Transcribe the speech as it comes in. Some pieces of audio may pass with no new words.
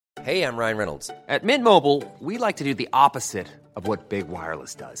Hey, I'm Ryan Reynolds. At Mint Mobile, we like to do the opposite of what Big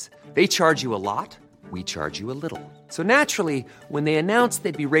Wireless does. They charge you a lot, we charge you a little. So naturally, when they announced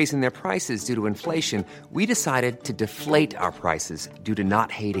they'd be raising their prices due to inflation, we decided to deflate our prices due to not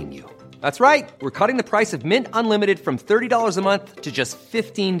hating you. That's right. We're cutting the price of Mint Unlimited from $30 a month to just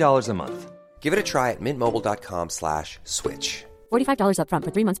 $15 a month. Give it a try at mintmobile.com/switch. $45 up front for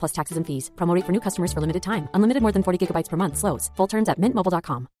 3 months plus taxes and fees. Promo rate for new customers for limited time. Unlimited more than 40 gigabytes per month. Slows full terms at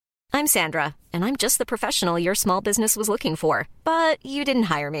mintmobile.com. I'm Sandra, and I'm just the professional your small business was looking for. But you didn't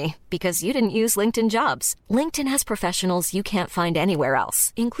hire me because you didn't use LinkedIn Jobs. LinkedIn has professionals you can't find anywhere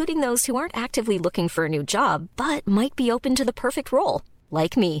else, including those who aren't actively looking for a new job, but might be open to the perfect role,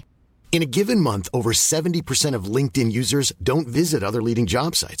 like me. In a given month, over 70% of LinkedIn users don't visit other leading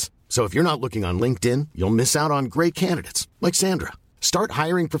job sites. So if you're not looking on LinkedIn, you'll miss out on great candidates like Sandra. Start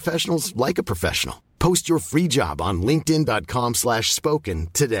hiring professionals like a professional. Post your free job on linkedin.com/spoken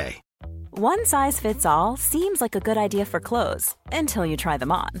today. One size fits all seems like a good idea for clothes until you try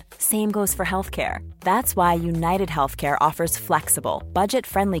them on. Same goes for healthcare. That's why United Healthcare offers flexible,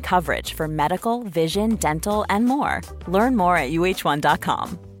 budget-friendly coverage for medical, vision, dental, and more. Learn more at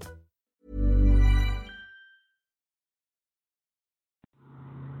uh1.com.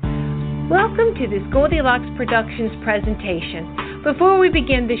 Welcome to this Goldilocks Productions presentation. Before we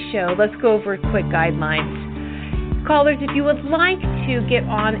begin the show, let's go over quick guidelines. Callers, if you would like to get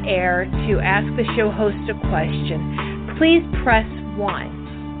on air to ask the show host a question, please press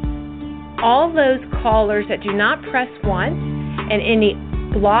 1. All those callers that do not press 1 and any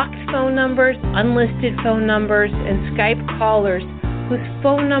blocked phone numbers, unlisted phone numbers, and Skype callers whose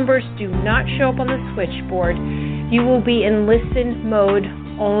phone numbers do not show up on the switchboard, you will be in listen mode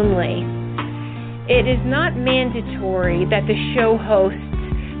only. It is not mandatory that the show hosts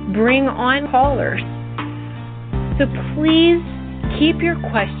bring on callers. So please keep your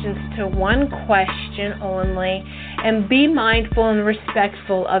questions to one question only and be mindful and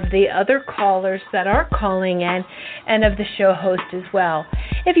respectful of the other callers that are calling in and of the show host as well.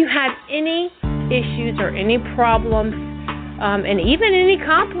 If you have any issues or any problems and even any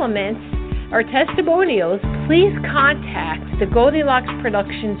compliments or testimonials, please contact the Goldilocks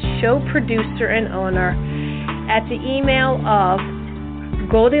Productions show producer and owner at the email of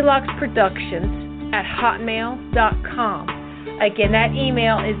GoldilocksProductions@hotmail.com. Again, that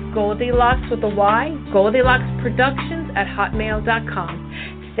email is Goldilocks with a Y, GoldilocksProductions@hotmail.com.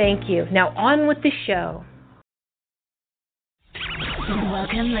 Thank you. Now on with the show.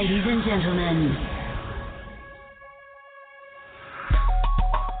 Welcome, ladies and gentlemen.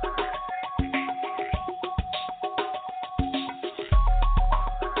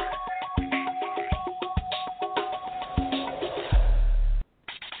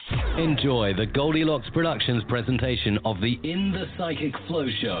 Enjoy the Goldilocks Productions presentation of the In the Psychic Flow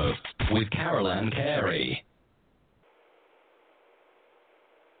Show with Carol Ann Carey.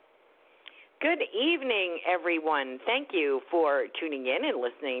 Good evening, everyone. Thank you for tuning in and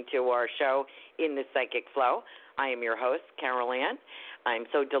listening to our show, In the Psychic Flow. I am your host, Carol Ann. I'm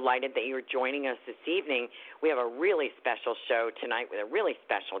so delighted that you're joining us this evening. We have a really special show tonight with a really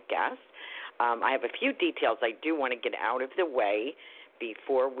special guest. I have a few details I do want to get out of the way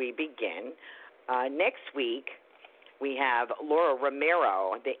before we begin. Next week, we have Laura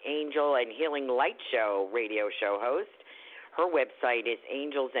Romero, the Angel and Healing Light Show radio show host. Her website is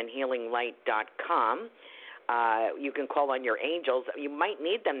angelsandhealinglight.com. You can call on your angels. You might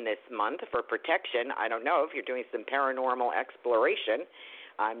need them this month for protection. I don't know if you're doing some paranormal exploration.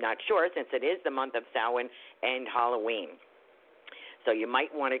 I'm not sure, since it is the month of Samhain and Halloween. So you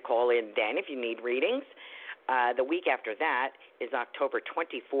might want to call in then if you need readings. The week after that is October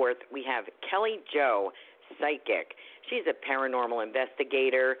 24th. We have Kelly Jo, psychic. She's a paranormal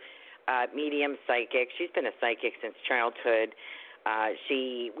investigator, medium psychic. She's been a psychic since childhood.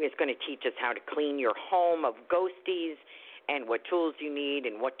 She is going to teach us how to clean your home of ghosties and what tools you need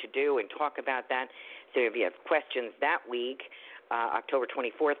and what to do and talk about that. So if you have questions that week, October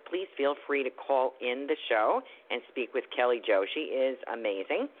 24th, please feel free to call in the show and speak with Kelly Jo. She is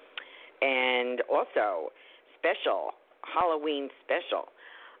amazing. And also, special, Halloween special,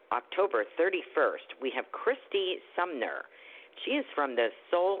 October 31st, we have Christy Sumner. She is from the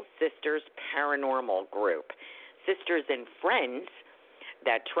Soul Sisters Paranormal Group, sisters and friends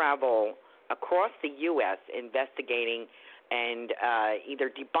that travel across the U.S. investigating and either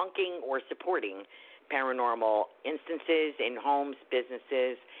debunking or supporting paranormal instances in homes,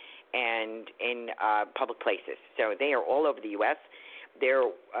 businesses, and in public places. So they are all over the U.S. Their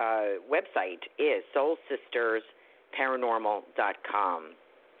website is soulsistersparanormal.com.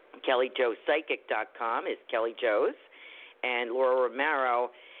 KellyJoPsychic.com is Kelly Jo's. And Laura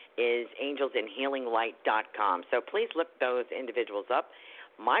Romero is angelsinhealinglight.com. So please look those individuals up.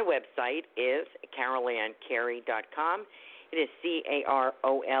 My website is CarolAnnCarey.com. It is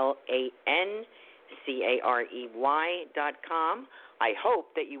CarolAnnCarey.com. I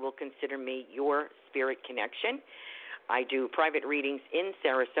hope that you will consider me your spirit connection. I do private readings in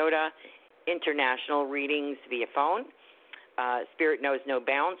Sarasota, international readings via phone. Spirit knows no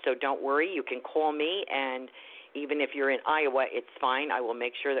bounds, so don't worry. You can call me, and even if you're in Iowa, it's fine. I will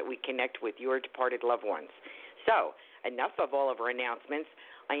make sure that we connect with your departed loved ones. So, enough of all of our announcements.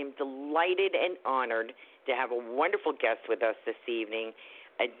 I am delighted and honored to have a wonderful guest with us this evening,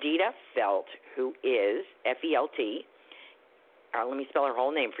 Edita Felt, who is F-E-L-T. Let me spell her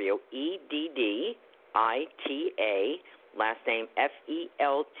whole name for you. E-D-D-I-T-A, last name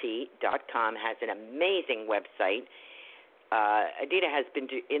F-E-L-T.com, has an amazing website. Edita has been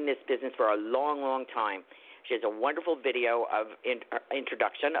in this business for a long, long time. She has a wonderful video of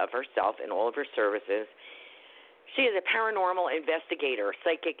introduction of herself and all of her services. She is a paranormal investigator,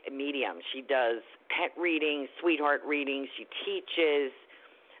 psychic medium. She does pet readings, sweetheart readings. She teaches.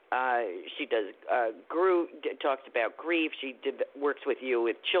 She does talks about grief. She works with you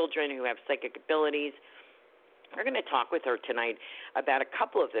with children who have psychic abilities. We're going to talk with her tonight about a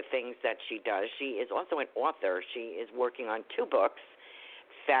couple of the things that she does. She is also an author. She is working on 2 books.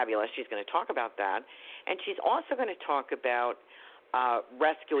 Fabulous. She's going to talk about that. And she's also going to talk about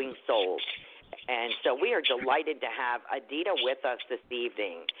rescuing souls. And so we are delighted to have Edita with us this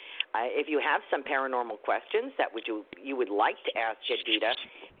evening. If you have some paranormal questions that you would like to ask Edita,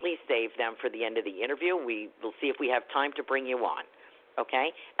 please save them for the end of the interview. We will see if we have time to bring you on.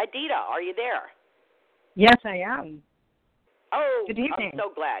 Okay? Edita, are you there? Yes, I am. Oh, good evening. I'm so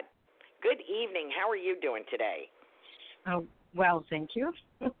glad. Good evening. How are you doing today? Oh, well, thank you.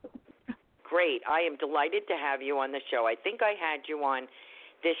 Great. I am delighted to have you on the show. I think I had you on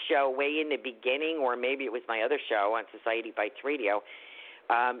this show way in the beginning, or maybe it was my other show on Society Bites Radio.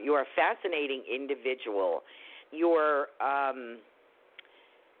 You're a fascinating individual. Your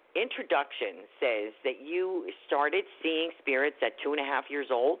introduction says that you started seeing spirits at 2.5 years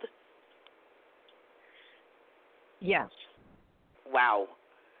old. Yes. Wow.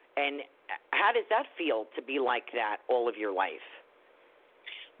 And how does that feel to be like that all of your life?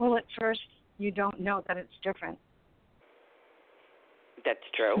 Well, at first, you don't know that it's different. That's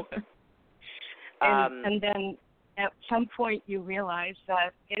true. and then at some point you realize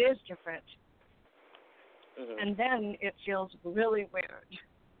that it is different. Mm-hmm. And then it feels really weird.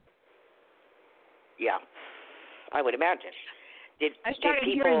 Yeah, I would imagine. Did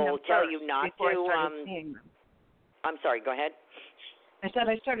people tell you not to? Seeing them. I'm sorry, go ahead. I said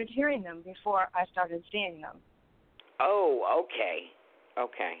I started hearing them before I started seeing them. Oh, okay.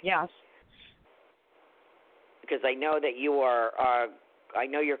 Okay. Yes. Because I know that you are, I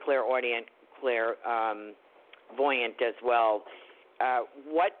know you're clairvoyant as well.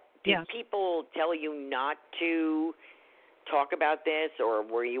 What did people tell you not to talk about this, or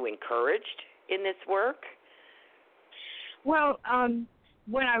were you encouraged in this work? Well,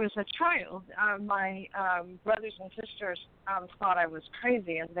 when I was a child, my brothers and sisters thought I was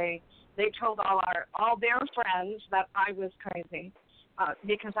crazy, and they told all their friends that I was crazy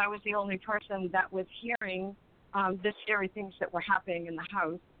because I was the only person that was hearing the scary things that were happening in the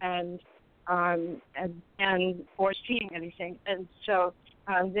house and or seeing anything, and so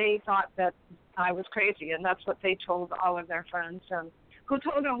they thought that I was crazy, and that's what they told all of their friends, who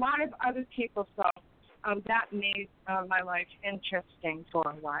told a lot of other people. So that made my life interesting for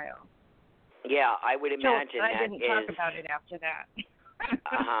a while. Yeah, I would imagine. So I didn't talk about it after that.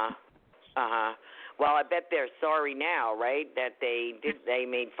 Well, I bet they're sorry now, right? That they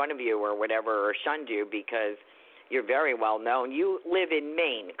made fun of you or whatever, or shunned you, because you're very well known. You live in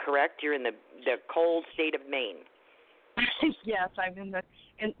Maine, correct? You're in the cold state of Maine. Yes, I'm in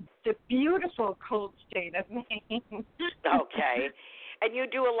the beautiful cold state of Maine. Okay. And you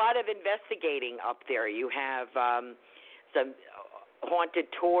do a lot of investigating up there. You have some haunted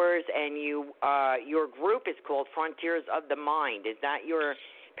tours, and your group is called Frontiers of the Mind. Is that your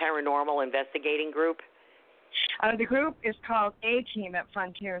paranormal investigating group? The group is called A-Team at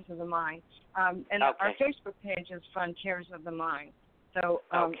Frontiers of the Mind. And our Facebook page is Frontiers of the Mind. So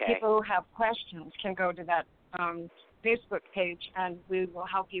people who have questions can go to that Facebook page, and we will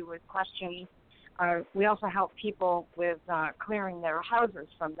help you with questions. We also help people with clearing their houses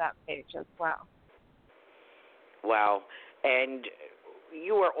from that page as well. Wow. And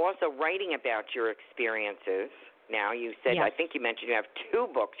you are also writing about your experiences now. You said, yes. I think you mentioned you have 2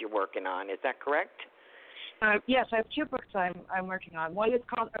 books you're working on. Is that correct? Yes, I have 2 books I'm working on. One is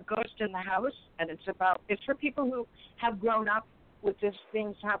called A Ghost in the House, and it's for people who have grown up with these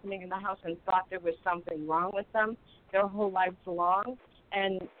things happening in the house and thought there was something wrong with them their whole lives long.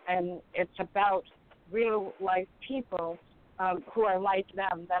 And it's about real life people who are like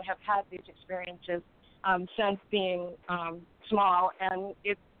them that have had these experiences since being small. And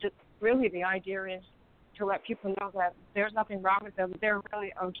it's just really the idea is to let people know that there's nothing wrong with them. They're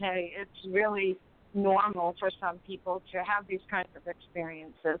really okay. It's really normal for some people to have these kinds of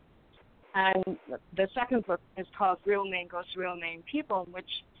experiences. And the second book is called Real Name Ghosts, Real Name People, in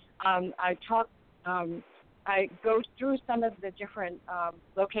which I go through some of the different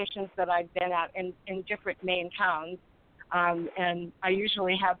locations that I've been at in different Maine towns, and I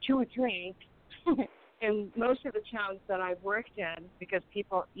usually have 2 or 3 in most of the towns that I've worked in because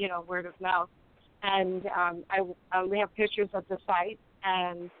people, word of mouth. And we have pictures of the site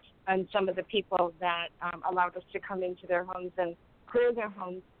and some of the people that allowed us to come into their homes and clear their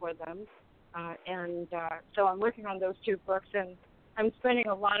homes for them. So I'm working on those 2 books, and I'm spending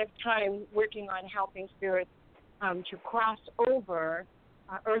a lot of time working on helping spirits to cross over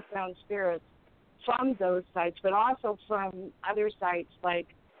earthbound spirits from those sites, but also from other sites like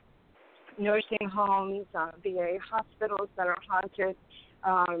nursing homes, VA hospitals that are haunted,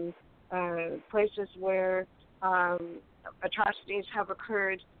 places where atrocities have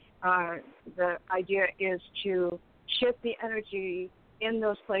occurred. The idea is to shift the energy in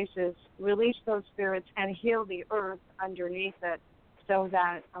those places, release those spirits, and heal the earth underneath it so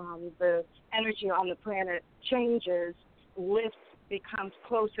that the energy on the planet changes, lifts, becomes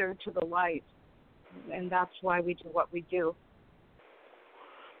closer to the light. And that's why we do what we do.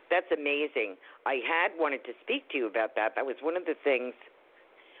 That's amazing. I had wanted to speak to you about that. That was one of the things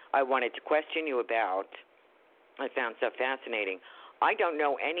I wanted to question you about. I found so fascinating. I don't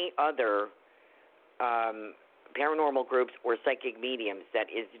know any other paranormal groups or psychic mediums that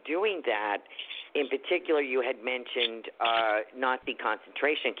is doing that. In particular, you had mentioned Nazi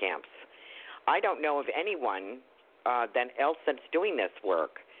concentration camps. I don't know of anyone else that's doing this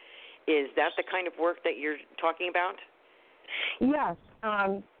work. Is that the kind of work that you're talking about? Yes.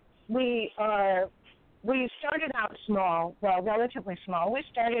 We started out small, relatively small. We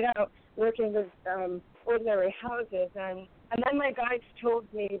started out working with ordinary houses, and then my guides told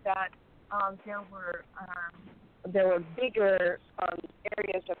me that there were bigger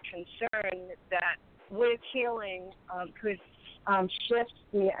areas of concern that with healing could shift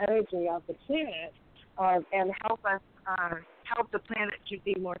the energy of the planet and help the planet to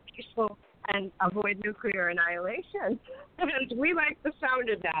be more peaceful and avoid nuclear annihilation. And we like the sound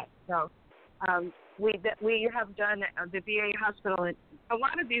of that. So we have done the VA hospital, and a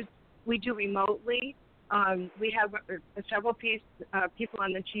lot of these we do remotely. We have several people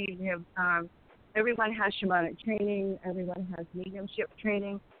on the team. We have everyone has shamanic training. Everyone has mediumship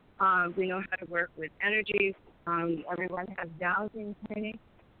training. We know how to work with energies. Everyone has dowsing training.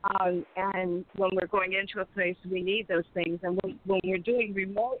 And when we're going into a place, we need those things. And when we're doing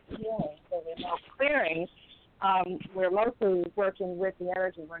remote healing, so remote clearings, we're mostly working with the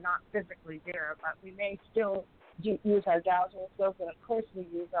energy. We're not physically there, but we may still use our dowsing skills, and of course we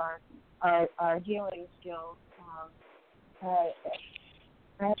use our healing skills.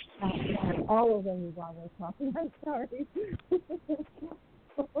 All of them while we're talking. I'm sorry.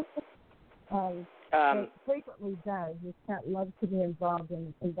 It frequently does. Your cat loves to be involved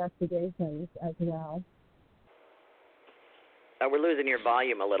in investigations as well. We're losing your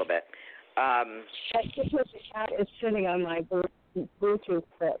volume a little bit. That's because the cat is sitting on my Bluetooth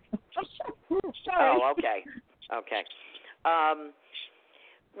stick. Sorry. Oh, okay. Okay.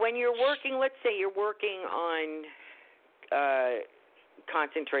 When you're working, let's say you're working on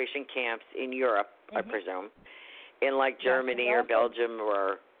concentration camps in Europe, I presume, in like Germany or Belgium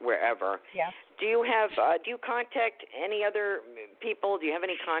or wherever. Yeah. Do you contact any other people? Do you have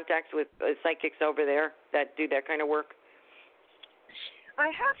any contacts with psychics over there that do that kind of work? I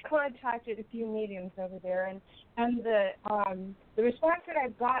have contacted a few mediums over there, and the response that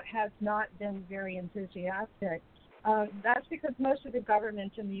I've got has not been very enthusiastic. That's because most of the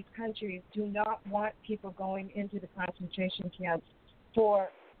governments in these countries do not want people going into the concentration camps for,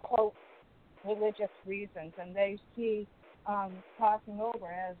 quote, religious reasons, and they see crossing over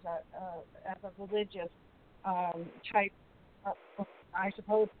as a religious type, I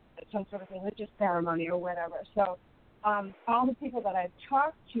suppose, some sort of religious ceremony or whatever. So all the people that I've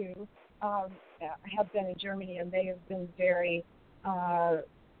talked to have been in Germany, and they have been very, I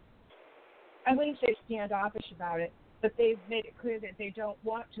wouldn't say standoffish about it, but they've made it clear that they don't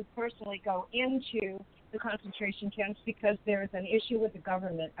want to personally go into the concentration camps because there's an issue with the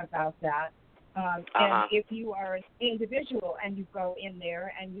government about that. And if you are an individual and you go in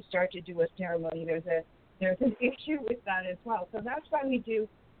there and you start to do a ceremony, there's there's an issue with that as well. So that's why we do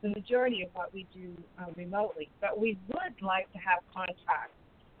the majority of what we do remotely. But we would like to have contact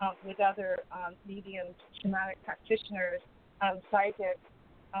with other mediums, shamanic practitioners, psychics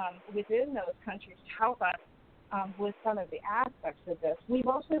within those countries to help us with some of the aspects of this. We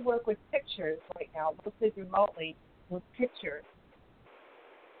mostly work with pictures right now, mostly remotely with pictures.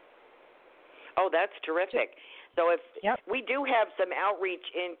 Oh, that's terrific. So if we do have some outreach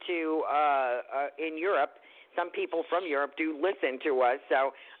into in Europe, some people from Europe do listen to us.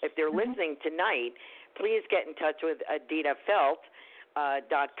 So if they're listening tonight, please get in touch with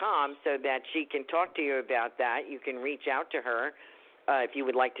AditaFelt.com so that she can talk to you about that. You can reach out to her if you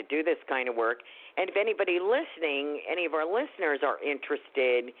would like to do this kind of work. And if anybody listening, any of our listeners are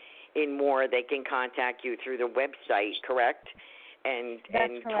interested in more, they can contact you through the website, correct? And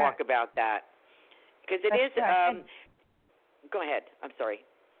correct. Talk about that. Because it is. Go ahead. I'm sorry.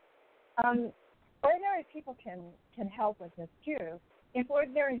 Ordinary people can help with this too. If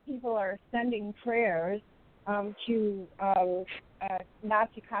ordinary people are sending prayers to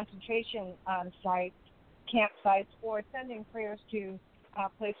Nazi concentration campsites, or sending prayers to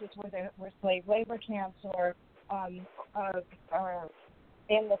places where there were slave labor camps, or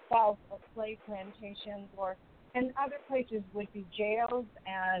in the south of slave plantations, and other places would be jails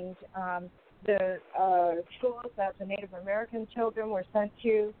and the schools that the Native American children were sent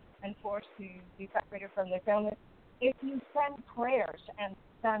to and forced to be separated from their families. If you send prayers and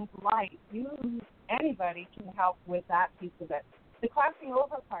send light, anybody can help with that piece of it. The crossing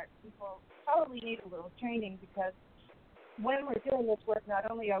over part, people probably need a little training, because when we're doing this work, not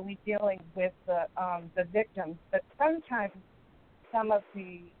only are we dealing with the victims, but sometimes some of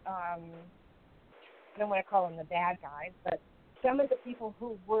the, I don't want to call them the bad guys, but some of the people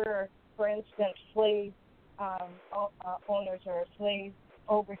who were, for instance, slave owners or slave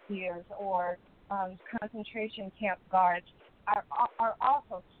overseers or concentration camp guards are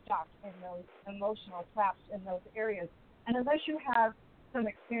also stuck in those emotional traps in those areas. And unless you have some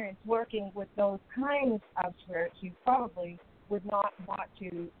experience working with those kinds of spirits, you probably would not want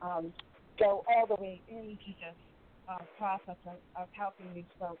to go all the way into this process of helping these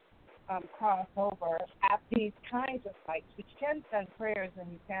folks cross over at these kinds of sites. You can send prayers,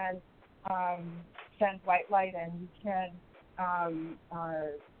 and you can send white light, and you can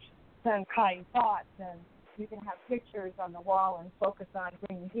send kind thoughts, and you can have pictures on the wall and focus on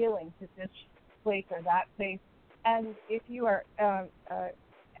bringing healing to this place or that place. And if you are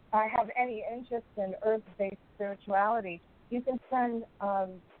have any interest in earth-based spirituality, you can send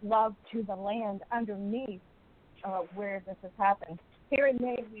love to the land underneath where this has happened. Here in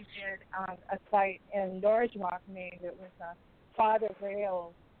Maine, we did a site in Norridgewock, Maine. It was a Father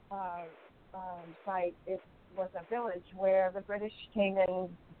Grail site. It was a village where the British came in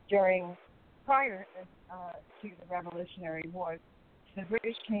prior to the Revolutionary War. The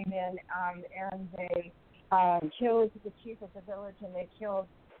British came in and they killed the chief of the village, and they killed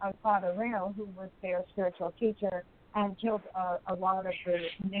Father Rail, who was their spiritual teacher, and killed a lot of the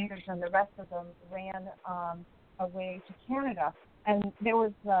natives, and the rest of them ran away to Canada. And there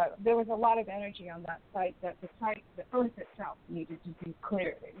was a lot of energy on that site, that the earth itself needed to be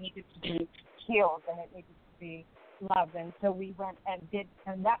cleared, it needed to be healed, and it needed to be loved. And so we went and did,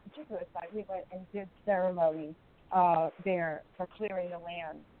 and that particular site, we went and did ceremony there for clearing the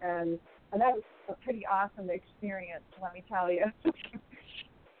land, and that was a pretty awesome experience, let me tell you.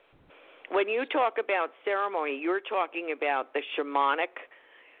 When you talk about ceremony, you're talking about the shamanic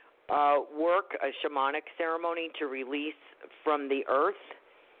work, a shamanic ceremony to release from the earth.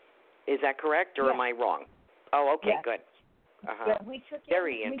 Is that correct, or am I wrong? Oh, okay, good. Yeah, we took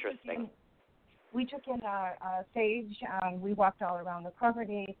Very interesting. We took in a sage. We walked all around the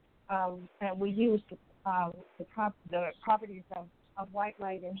property, and we used the properties of white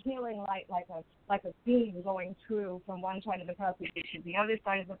light and healing light, like a beam going through from one side of the property to the other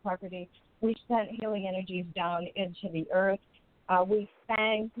side of the property. We sent healing energies down into the earth. We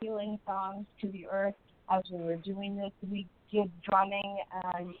sang healing songs to the earth as we were doing this. We did drumming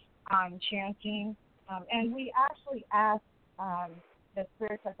and chanting, and we actually asked the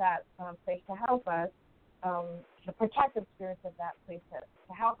spirits of that place to help us, the protective spirits of that place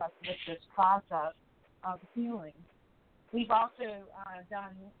to help us with this process of healing. We've also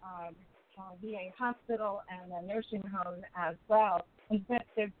done VA hospital and a nursing home as well. And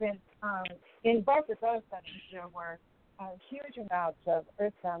there've been, in both of those settings, there were huge amounts of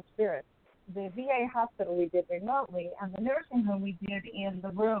earthbound spirits. The VA hospital we did remotely, and the nursing home we did in the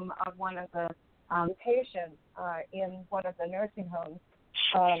room of one of the patients in one of the nursing homes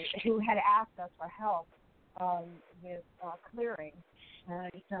who had asked us for help with clearing.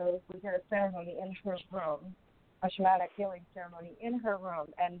 And so we did a ceremony in her room, a shamanic healing ceremony in her room,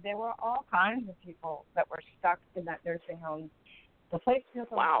 and there were all kinds of people that were stuck in that nursing home. The place feels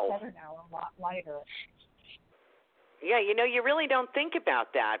a lot better now, a lot lighter. Yeah, you really don't think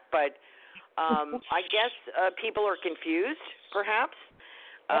about that, but I guess people are confused, perhaps.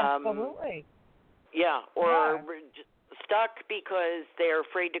 Absolutely. Yeah, or stuck because they're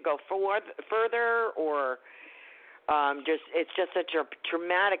afraid to go further, or it's just such a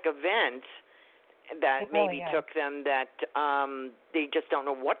traumatic event that maybe took them that they just don't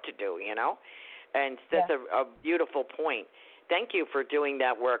know what to do, And that's a beautiful point. Thank you for doing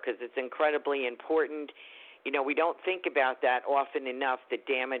that work, because it's incredibly important. We don't think about that often enough, the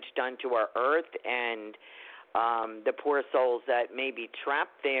damage done to our earth and the poor souls that may be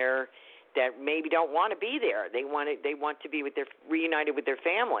trapped there that maybe don't want to be there. They want to be reunited with their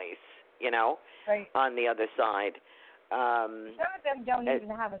families, on the other side. Some of them don't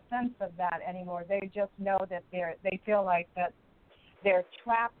even have a sense of that anymore. They just know that they feel like that they're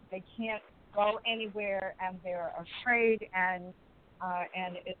trapped. They can't go anywhere, and they're afraid, and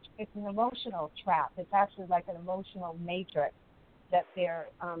it's an emotional trap. It's actually like an emotional matrix that they're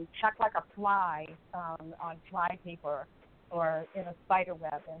stuck like a fly on fly paper or in a spider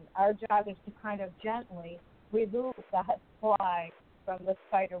web. And our job is to kind of gently remove that fly from the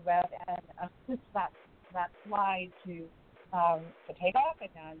spider web and assist that fly to take off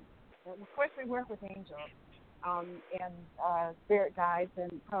again. And of course, we work with angels and spirit guides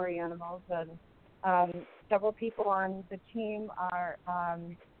and power animals, and several people on the team are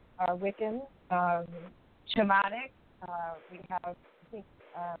Wiccan, shamanic. We have, I think,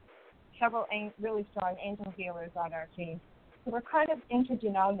 several really strong angel healers on our team. So we're kind of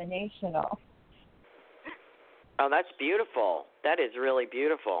interdenominational. Oh, that's beautiful. That is really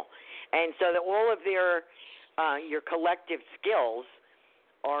beautiful. And so that all of your collective skills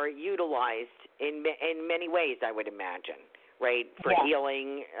are utilized in many ways, I would imagine, right, for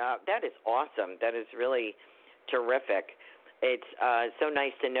healing. That is awesome. That is really terrific. It's so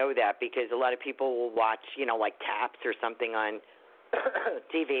nice to know that, because a lot of people will watch, like TAPS or something on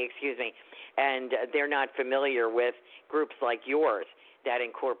TV, and they're not familiar with groups like yours that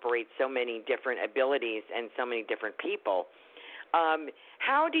incorporate so many different abilities and so many different people.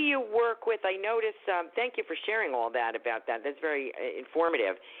 How do you work with, I notice, thank you for sharing all that about that. That's very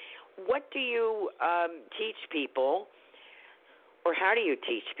informative. What do you teach people, or how do you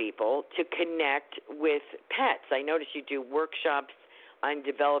teach people to connect with pets? I notice you do workshops on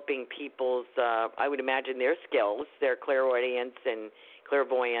developing people's, I would imagine, their skills, their clairaudience and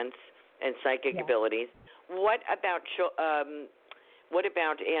clairvoyance and psychic abilities. What about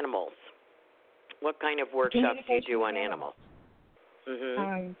animals? What kind of workshops do you do on animals?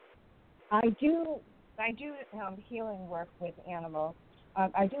 Mm-hmm. I do healing work with animals.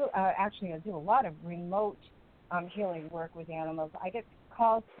 I do a lot of remote healing work with animals. I get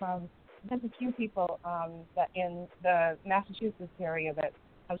calls from just a few people that in the Massachusetts area that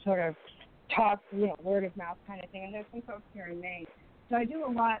have sort of talk, word of mouth kind of thing, and there's some folks here in Maine. So I do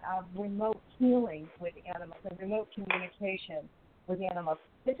a lot of remote healing with animals and remote communication with animals.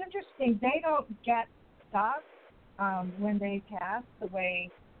 It's interesting. They don't get stuck when they pass the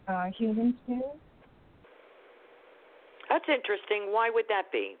way humans do. That's interesting. Why would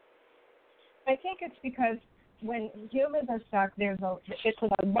that be? I think it's because when humans are stuck, it's an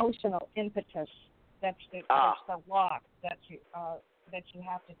emotional impetus. That's the lock that you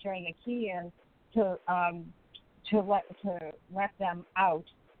have to turn the key in to let them out.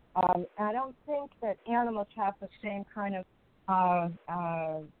 I don't think that animals have the same kind of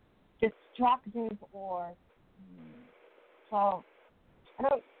destructive or so. I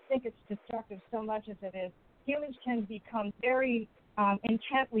don't think it's destructive so much as it is. Humans can become very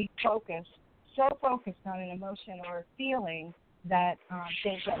intently focused, so focused on an emotion or a feeling that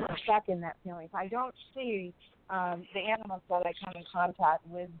they get stuck in that feeling. I don't see the animals that I come in contact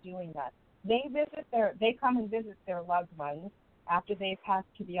with doing that. They come and visit their loved ones after they pass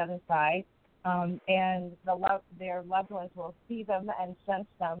to the other side, and their loved ones will see them and sense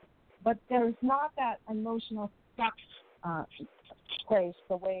them. But there's not that emotional stuck place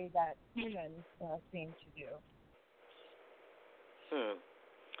the way that humans seem to do.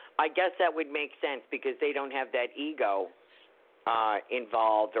 I guess that would make sense because they don't have that ego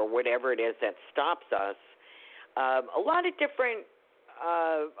involved or whatever it is that stops us. A lot of different,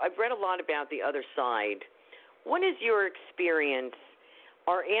 I've read a lot about the other side. What is your experience?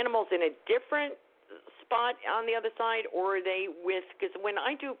 Are animals in a different spot on the other side, or are they because when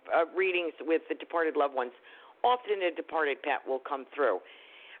I do readings with the departed loved ones, often a departed pet will come through.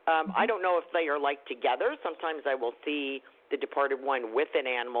 I don't know if they are like together. Sometimes I will see the departed one with an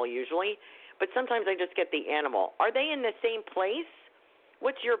animal usually, but sometimes I just get the animal. Are they in the same place?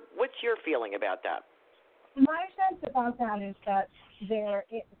 What's your feeling about that? My sense about that is that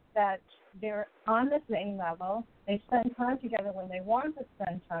they're on the same level. They spend time together when they want to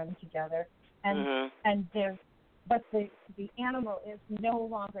spend time together, and but the animal is no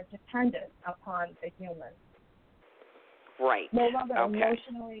longer dependent upon the human. Right. No longer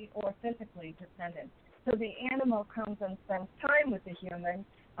emotionally or physically dependent. So the animal comes and spends time with the human,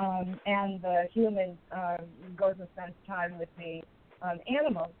 and the human goes and spends time with the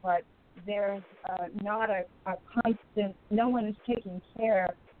animal. But there's not a constant, no one is taking care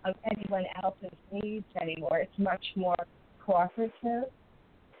of anyone else's needs anymore. It's much more cooperative.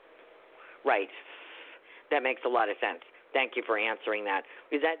 Right. That makes a lot of sense. Thank you for answering that.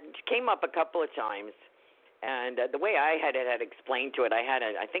 Because that came up a couple of times. And the way I had it explained to it,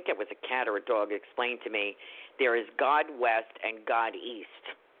 I think it was a cat or a dog explained to me, there is God West and God East.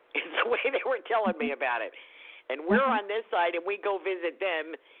 It's the way they were telling me about it. And we're on this side, and we go visit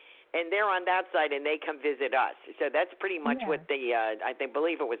them, and they're on that side, and they come visit us. So that's pretty much what the, I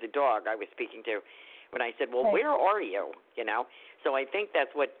believe it was a dog I was speaking to when I said, well, where are you, you know? So I think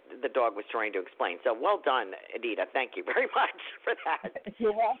that's what the dog was trying to explain. So well done, Edita. Thank you very much for that.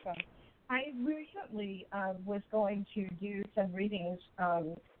 You're welcome. I recently was going to do some readings at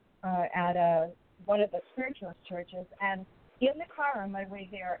one of the spiritualist churches, and in the car on my way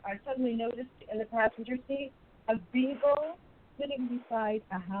there, I suddenly noticed in the passenger seat a beagle sitting beside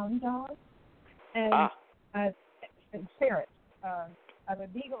a hound dog, and a spirit of a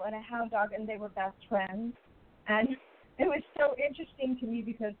beagle and a hound dog, and they were best friends. And it was so interesting to me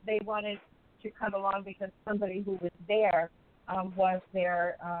because they wanted to come along because somebody who was there was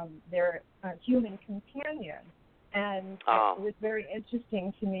their human companion. And it was very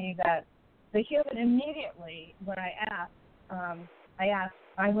interesting to me that the human immediately, when I asked,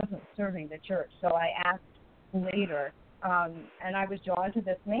 I wasn't serving the church, so I asked later, and I was drawn to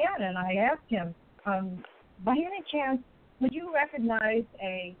this man, and I asked him, by any chance, would you recognize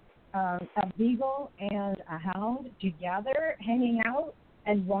a beagle and a hound together hanging out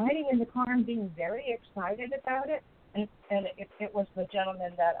and riding in the car and being very excited about it? And it was the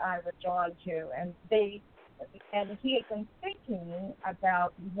gentleman that I was drawn to, and he had been thinking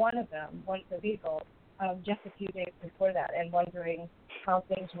about one of the beagle, just a few days before that, and wondering how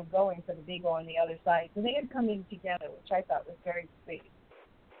things were going for the beagle on the other side. So they had come in together, which I thought was very sweet.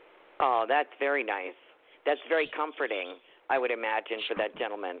 Oh, that's very nice. That's very comforting, I would imagine, for that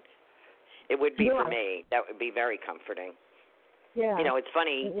gentleman. It would be for me. That would be very comforting. Yeah. You know, it's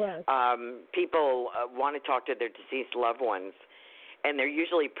funny. People want to talk to their deceased loved ones, and they're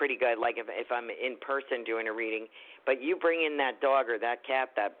usually pretty good, like if I'm in person doing a reading. But you bring in that dog or that cat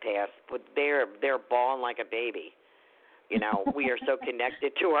that passed, they're bawling like a baby. You know, we are so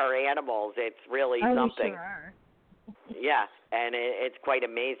connected to our animals. It's really something. Sure are. Yeah, and it's quite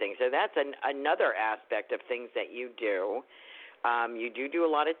amazing. So that's another aspect of things that you do. You do a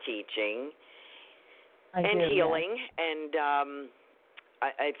lot of teaching and healing, and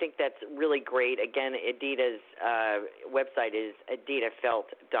I think that's really great. Again, Edita's website is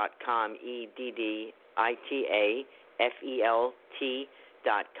editafelt.com,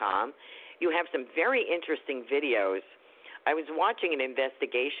 EDDITAFELT.com. You have some very interesting videos. I was watching an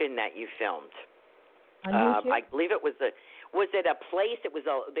investigation that you filmed. I believe it was was it a place?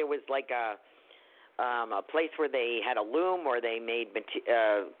 There was like a place where they had a loom or they made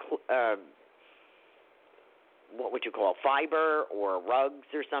what would you call fiber or rugs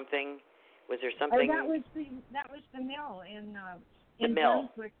or something? Was there something? That was the mill in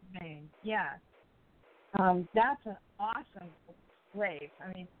Brunswick, Maine. Yeah, that's an awesome place. I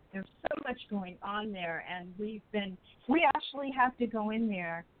mean, there's so much going on there, and we actually have to go in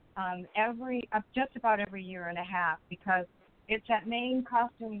there just about every year and a half, because it's at Maine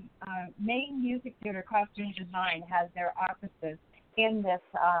Music Theater Costume Design has their offices in this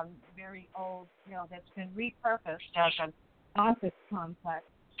very old mill that's been repurposed as an office complex.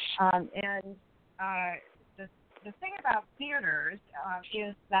 And the thing about theaters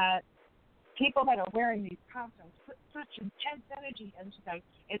is that people that are wearing these costumes put such intense energy into them.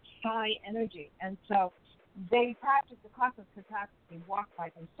 It's psi energy. And so the costumes could practically walk by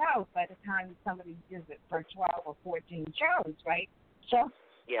themselves by the time somebody does it for 12 or 14 shows, right? So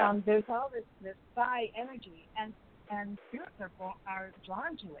there's all this psi energy, and spirits are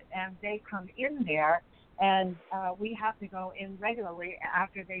drawn to it, and they come in there, and we have to go in regularly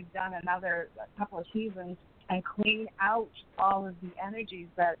after they've done another couple of seasons and clean out all of the energies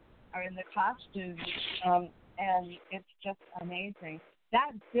that are in the costumes, and it's just amazing.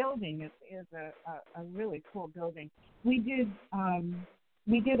 that building is a really cool building. We did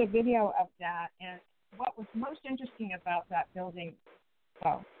a video of that, and what was most interesting about that building,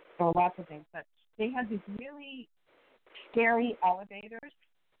 well, there were lots of things, but they had these really scary elevators,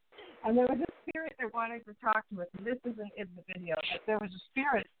 and there was a spirit that wanted to talk to us, and this isn't in the video, but there was a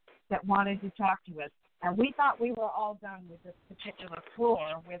spirit that wanted to talk to us, and we thought we were all done with this particular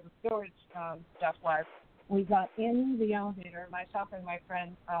floor where the storage stuff was. We got in the elevator, myself and my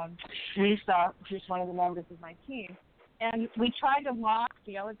friend Lisa, who's one of the members of my team, and we tried to lock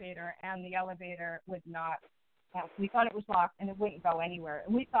the elevator, and the elevator would not. We thought it was locked, and it wouldn't go anywhere.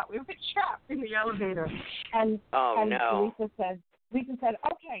 And we thought we were trapped in the elevator. And no. Lisa said,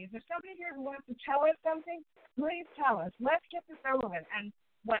 okay, is there somebody here who wants to tell us something? Please tell us. Let's get this over with. And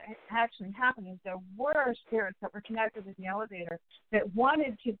what actually happened is there were spirits that were connected with the elevator that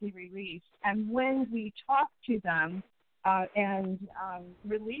wanted to be released. And when we talked to them and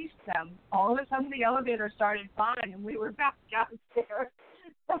released them, all of a sudden the elevator started fine, and we were back downstairs.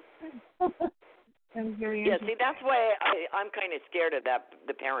 Yeah, see, that's why I'm kind of scared of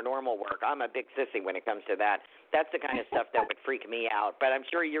the paranormal work. I'm a big sissy when it comes to that. That's the kind of stuff that would freak me out, but I'm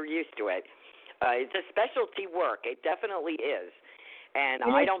sure you're used to it. It's a specialty work. It definitely is. And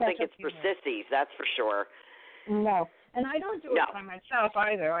I don't think it's for sissies, that's for sure. No, and I don't do it by myself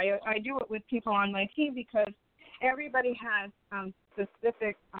either. I do it with people on my team because everybody has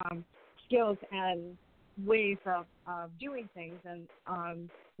specific skills and ways of doing things. And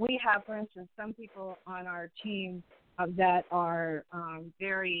we have, for instance, some people on our team that are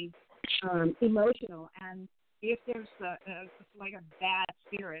very emotional. And if there's like a bad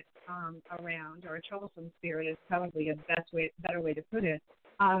spirit around, or a troublesome spirit is probably a better way to put it,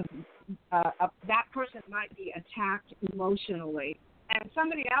 that person might be attacked emotionally. And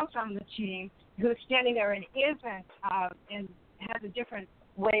somebody else on the team who's standing there and isn't and has a different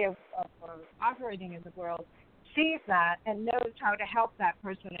way of operating in the world sees that and knows how to help that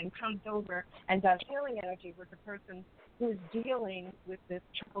person and comes over and does healing energy with the person who's dealing with this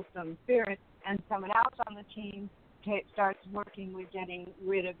troublesome spirit, and someone else on the team starts working with getting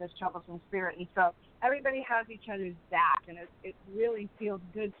rid of this troublesome spirit. And so everybody has each other's back, and it really feels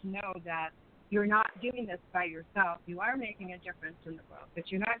good to know that you're not doing this by yourself. You are making a difference in the world, but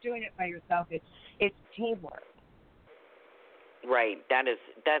you're not doing it by yourself. It's teamwork. Right.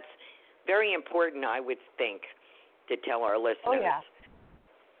 That's very important, I would think, to tell our listeners. Oh, yeah.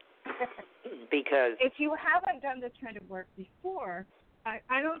 Because if you haven't done this kind of work before,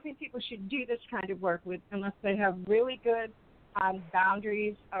 I don't think people should do this kind of work unless they have really good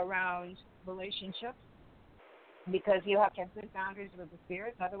boundaries around relationships, because you have to have good boundaries with the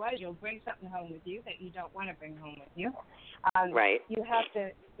spirits. Otherwise, you'll bring something home with you that you don't want to bring home with you. Right. You have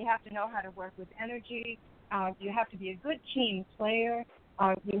to know how to work with energy. You have to be a good team player.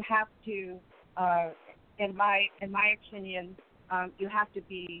 You have to, in my opinion, you have to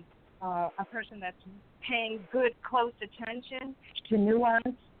be a person that's paying good, close attention to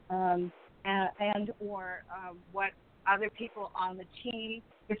nuance and what other people on the team.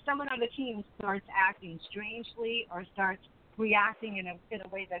 If someone on the team starts acting strangely or starts reacting in a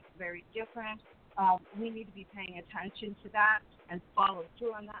way that's very different, we need to be paying attention to that and follow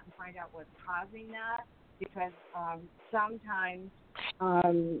through on that and find out what's causing that, because sometimes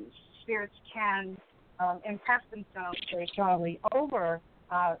spirits can impress themselves very strongly over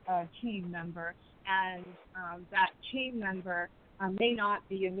a team member, and that team member may not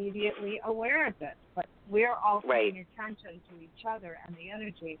be immediately aware of it, but we're all paying attention to each other and the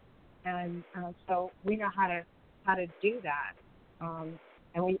energy, and so we know how to do that,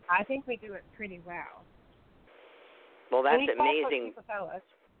 and I think we do it pretty well. Well, that's amazing. People tell us.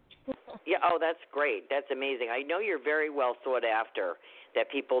 Yeah. Oh, that's great. That's amazing. I know you're very well sought after. That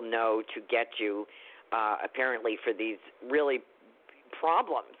people know to get you, apparently, for these really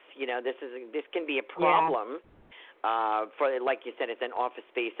problems. You know, this can be a problem for, like you said, it's an office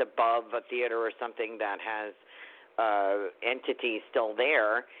space above a theater or something that has entities still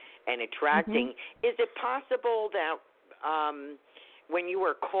there and attracting. Mm-hmm. Is it possible that when you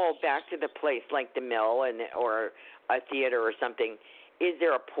were called back to the place, like the mill or a theater or something, is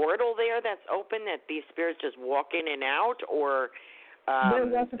there a portal there that's open that these spirits just walk in and out, or there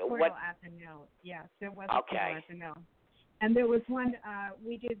was a portal at the mill. Yes, there was a portal at the mill. And there was one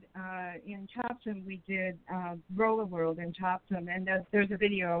we did in Topsom. We did Roller World in Topsom, and there's a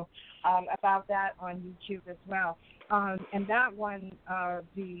video about that on YouTube as well. And that one,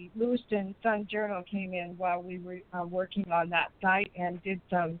 the Lewiston Sun Journal came in while we were working on that site and did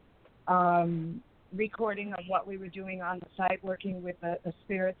some recording of what we were doing on the site, working with the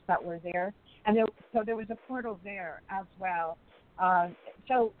spirits that were there. And so there was a portal there as well.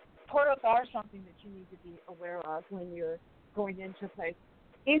 So portals are something that you need to be aware of when you're going into a place.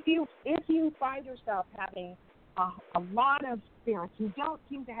 If you find yourself having a lot of spirits who don't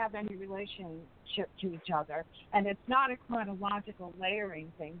seem to have any relationship to each other, and it's not a chronological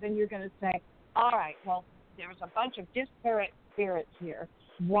layering thing, then you're going to say, all right, well, there's a bunch of disparate spirits here.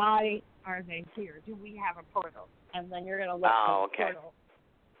 Why are they here? Do we have a portal? And then you're going to look for the portal.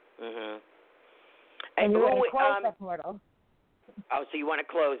 Mm-hmm. And you're going to close the portal. Oh, so you want to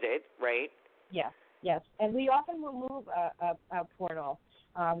close it, right? Yes. And we often will move a portal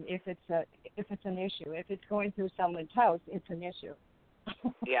if it's an issue. If it's going through someone's house, it's an issue.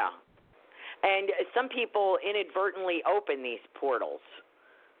 Yeah. And some people inadvertently open these portals,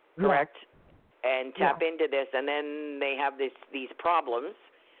 correct? Yeah. And tap into this, and then they have these problems,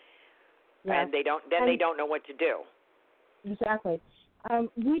 and they don't know what to do. Exactly.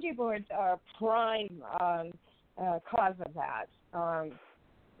 Ouija boards are a prime cause of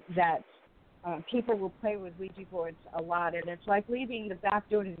that. People will play with Ouija boards a lot, and it's like leaving the back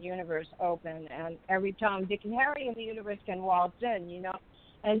door to the universe open, and every Tom, Dick, and Harry in the universe can waltz in,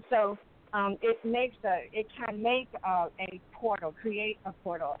 and so it can make a portal, create a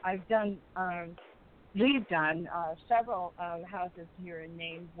portal. We've done several houses here in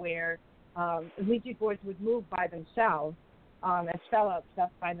Maine where Ouija boards would move by themselves and spell out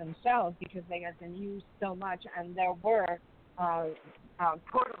stuff by themselves because they had been used so much, and there were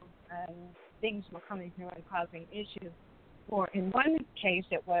portals and things were coming through and causing issues. In one case,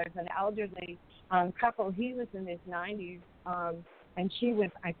 it was an elderly couple. He was in his 90s, and she was,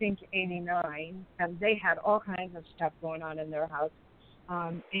 I think, 89, and they had all kinds of stuff going on in their house.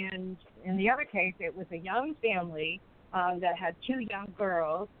 And in the other case, it was a young family that had 2 young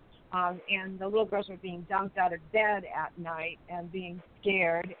girls, and the little girls were being dumped out of bed at night and being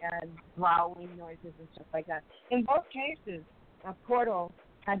scared and growling noises and stuff like that. In both cases, a portal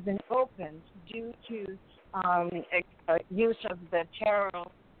had been opened due to use of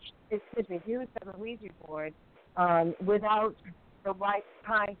use of a Ouija board without the right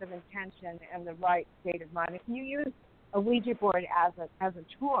kinds of intention and the right state of mind. If you use a Ouija board as a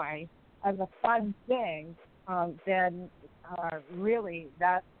toy, as a fun thing, then really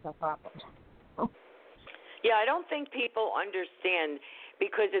that's the problem. Yeah, I don't think people understand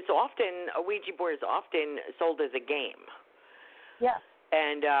because a Ouija board is often sold as a game. Yeah.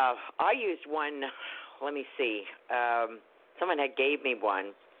 And I used one, let me see, someone had gave me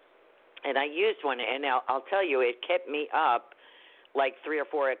one, and I used one, and I'll tell you, it kept me up like 3 or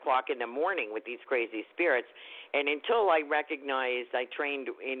 4 o'clock in the morning with these crazy spirits. And until I trained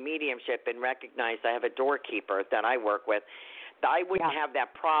in mediumship and recognized I have a doorkeeper that I work with, I wouldn't have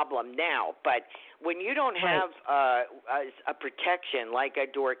that problem now. But when you don't have a protection like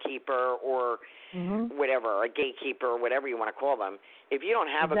a doorkeeper or whatever, a gatekeeper or whatever you want to call them, if you don't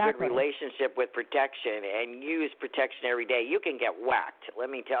have a good relationship with protection and use protection every day, you can get whacked, let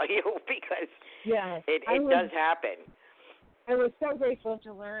me tell you, because it does happen. I was so grateful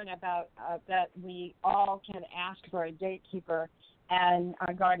to learn about that we all can ask for a gatekeeper and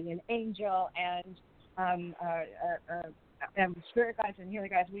a guardian angel and spirit guides and healer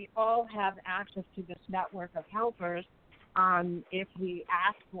guides. We all have access to this network of helpers if we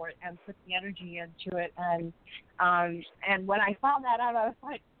ask for it and put the energy into it. And when I found that out, I was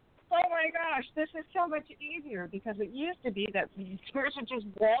like, oh my gosh, this is so much easier, because it used to be that spirits would just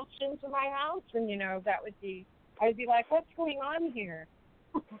waltz into my house, and I'd be like, what's going on here?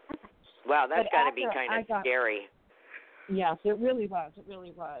 Wow, that's got to be kind of scary. Yes, it really was. It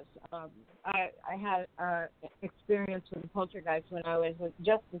really was. I had experience with poltergeist when I was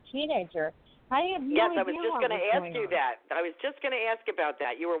just a teenager. I had no idea I was just going to ask you that. I was just going to ask about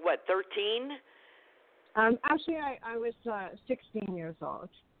that. You were, what, 13? Actually, I was 16 years old.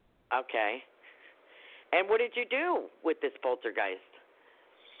 Okay. And what did you do with this poltergeist?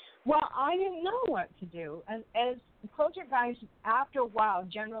 Well, I didn't know what to do. As poltergeists, after a while,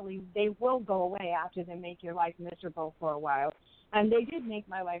 generally, they will go away after they make your life miserable for a while. And they did make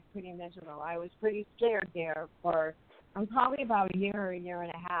my life pretty miserable. I was pretty scared there for probably about a year and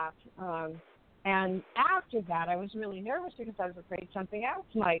a half. And after that, I was really nervous because I was afraid something else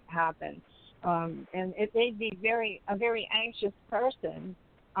might happen. And it made me a very anxious person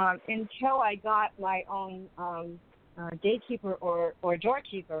until I got my own gatekeeper or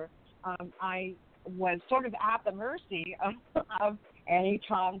doorkeeper. I was sort of at the mercy of any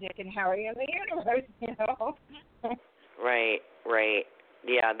Tom, Dick, and Harry in the universe, Right.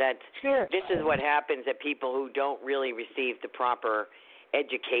 Yeah, this is what happens at people who don't really receive the proper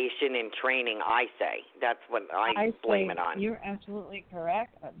education and training, I say. That's what I blame it on. You're absolutely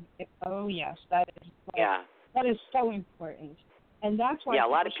correct. Oh, yes, that is so important. And that's why a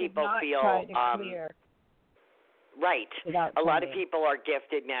lot of people feel right. A lot of people are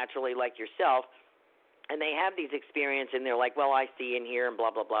gifted naturally, like yourself, and they have these experiences, and they're like, well, I see and hear and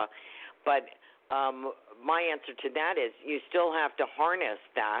blah, blah, blah. But my answer to that is you still have to harness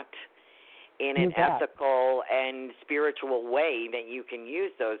that in an ethical and spiritual way that you can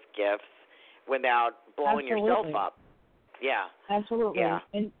use those gifts without blowing yourself up. Yeah. Absolutely. Yeah.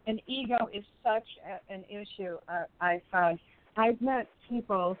 And ego is such an issue, I found. I've met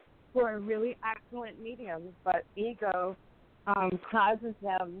people who are really excellent mediums, but ego causes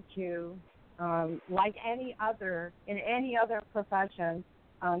them to, like in any other profession,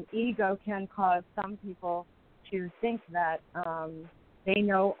 ego can cause some people to think that they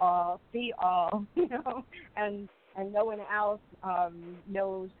know all, see all, and no one else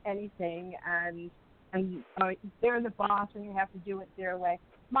knows anything, and they're the boss, and you have to do it their way.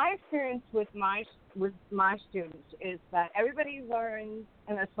 My experience with my students is that everybody learns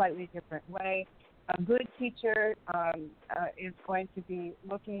in a slightly different way. A good teacher is going to be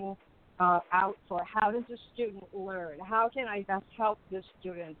looking out for how does the student learn? How can I best help this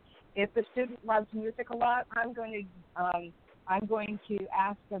student? If the student loves music a lot, I'm going to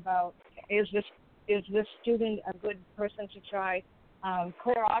ask about is this student a good person to try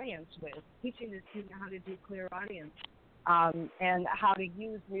clairaudience with? Teaching the student how to do clairaudience and how to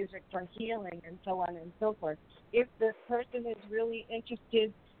use music for healing and so on and so forth. If this person is really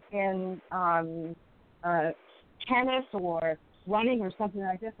interested in tennis or running or something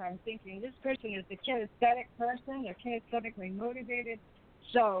like this, I'm thinking this person is a kinesthetic person. They're kinesthetically motivated,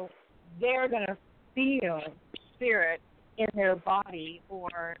 so they're going to feel spirit in their body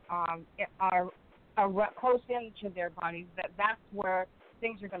or are close into their bodies. That's where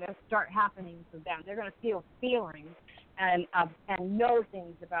things are going to start happening for them. They're going to feel feelings and know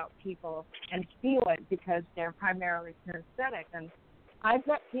things about people and feel it because they're primarily kinesthetic. And I've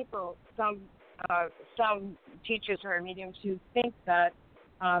got people, some teachers or mediums who think that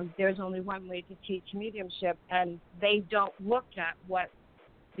there's only one way to teach mediumship, and they don't look at what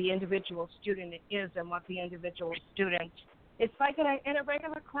the individual student is and what the individual student. It's like in a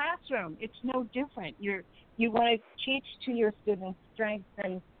regular classroom. It's no different. You want to teach to your students' strengths,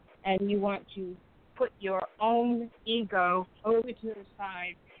 and you want to put your own ego over to the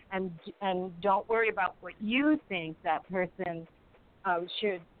side, and don't worry about what you think that person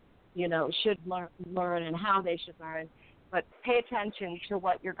should learn and how they should learn, but pay attention to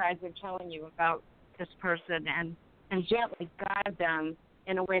what your guides are telling you about this person and gently guide them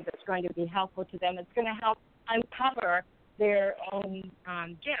in a way that's going to be helpful to them. It's going to help uncover their own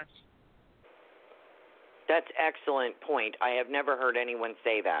gifts. That's an excellent point. I have never heard anyone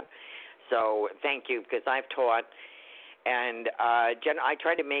say that. So thank you, because I've taught, and I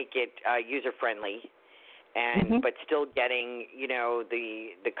try to make it user-friendly, and but still getting,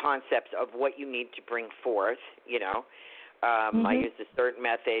 the concepts of what you need to bring forth, I use a certain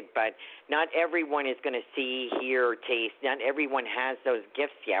method, but not everyone is going to see, hear, or taste. Not everyone has those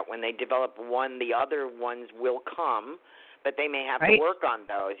gifts yet. When they develop one, the other ones will come, but they may have to work on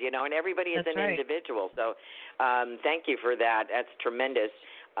those, and everybody is an individual. So thank you for that. That's tremendous.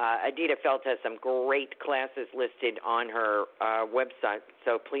 Adita Felt has some great classes listed on her website,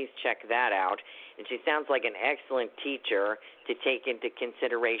 so please check that out. And she sounds like an excellent teacher to take into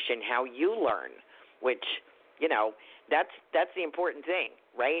consideration how you learn, which, that's the important thing,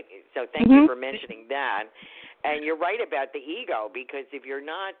 right? So thank you for mentioning that. And you're right about the ego, because if you're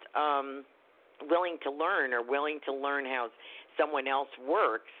not willing to learn or willing to learn how someone else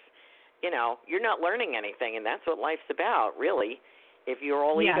works, you're not learning anything, and that's what life's about, really. If you're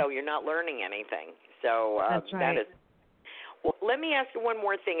all ego, you're not learning anything. So that's right. That is. Well, let me ask you one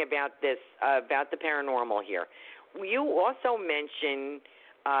more thing about this, about the paranormal here. You also mentioned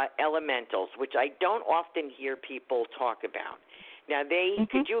elementals, which I don't often hear people talk about. Now,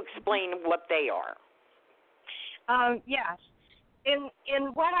 could you explain what they are? Yes. In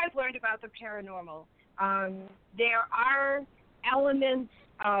what I've learned about the paranormal, there are elements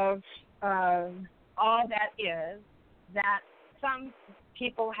of all that is that some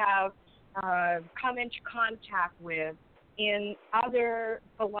people have come into contact with in other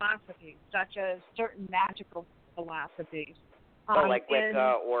philosophies, such as certain magical philosophies. Like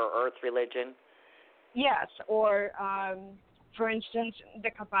Wicca or Earth religion? Yes, or, for instance,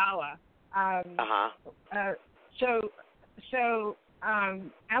 the Kabbalah. So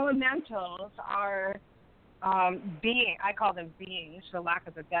elementals are I call them beings, for lack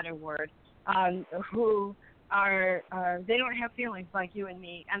of a better word, who are they don't have feelings like you and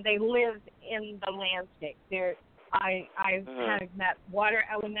me, and they live in the landscape. I've met water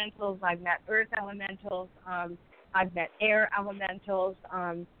elementals, I've met earth elementals. I've met air elementals,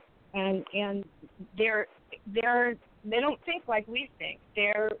 and they don't think like we think.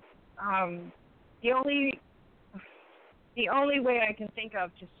 They're the only way I can think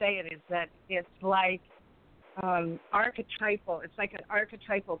of to say it is that it's like archetypal. It's like an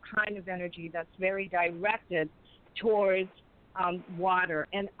archetypal kind of energy that's very directed towards water.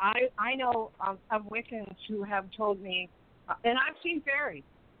 And I know of Wiccans who have told me, and I've seen fairies.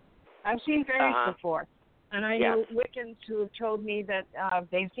 I've seen fairies before. And I know Wiccans who have told me that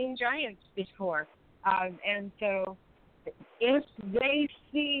they've seen giants before. And so if they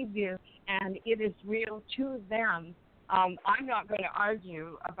see this and it is real to them, I'm not going to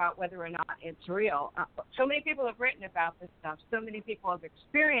argue about whether or not it's real. So many people have written about this stuff. So many people have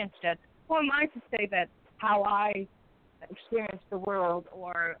experienced it. Who am I to say that how I experienced the world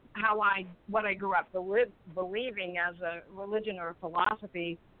or what I grew up believing as a religion or a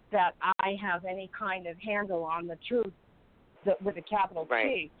philosophy, that I have any kind of handle on the truth with a capital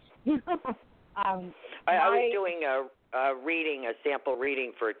T. I was doing a sample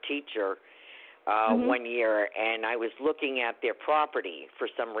reading for a teacher one year, and I was looking at their property for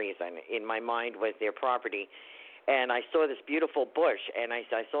some reason. In my mind was their property, and I saw this beautiful bush, and I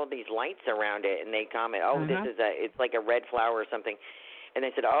saw these lights around it, and they comment, it's like a red flower or something. And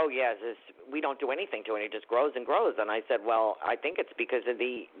they said, oh, yes, we don't do anything to it. It just grows and grows. And I said, well, I think it's because of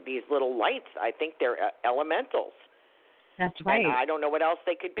these little lights. I think they're elementals. That's right. And I don't know what else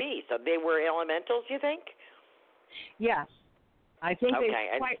they could be. So they were elementals, you think? Yes. I think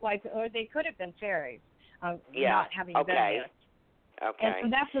they quite like, or they could have been fairies, not having been there. Okay.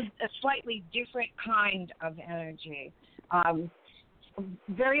 And that's a slightly different kind of energy.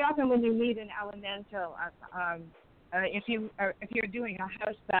 Very often when you meet an elemental, if you're doing a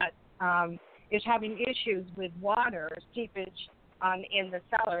house that is having issues with water or seepage in the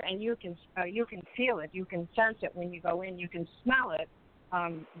cellar, and you can feel it, you can sense it when you go in, you can smell it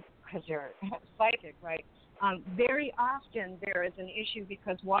because you're psychic, right? Very often there is an issue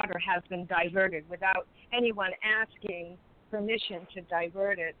because water has been diverted without anyone asking permission to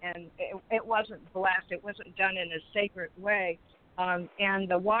divert it, and it wasn't blessed, it wasn't done in a sacred way. And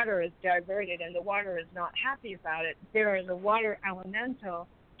the water is diverted, and the water is not happy about it. There is a water elemental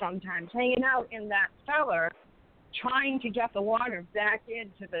sometimes hanging out in that cellar, trying to get the water back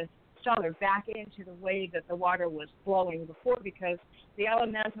into the cellar, back into the way that the water was flowing before, because the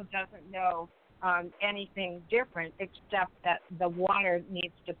elemental doesn't know anything different except that the water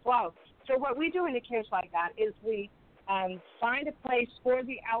needs to flow. So what we do in a case like that is we find a place for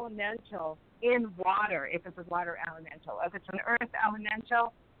the elemental in water, if it's a water elemental. If it's an earth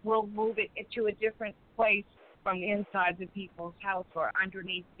elemental, we'll move it to a different place from inside the people's house or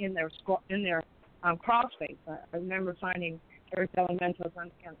underneath in their crawl space. I remember finding earth elementals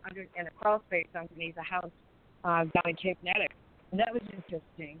in a crawl space underneath a house down in Cape Nettic. And that was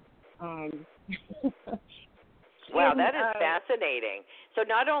interesting. Wow, that is fascinating. So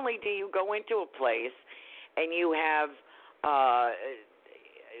not only do you go into a place and you have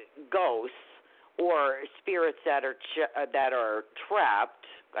ghosts or spirits that are trapped.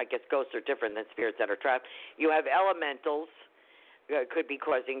 I guess ghosts are different than spirits that are trapped. You have elementals could be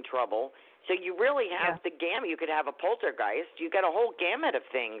causing trouble. So you really have the gamut. You could have a poltergeist. You got a whole gamut of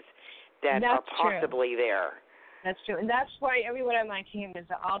things that are possibly there. That's true. And that's why everyone on my team is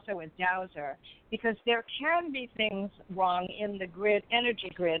also a dowser, because there can be things wrong in the grid,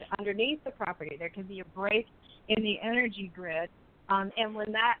 energy grid, underneath the property. There can be a break in the energy grid. And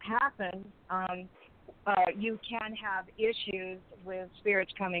when that happens, you can have issues with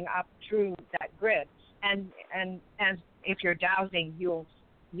spirits coming up through that grid. And if you're dowsing, you'll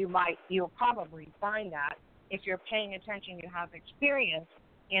probably find that. If you're paying attention, you have experience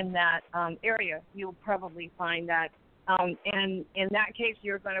in that area, you'll probably find that. And in that case,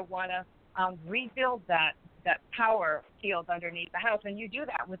 you're going to want to rebuild that power field underneath the house. And you do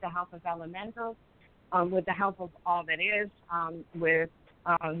that with the help of elementals, with the help of all that is, with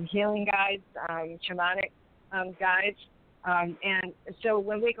healing guides, shamanic guides. And so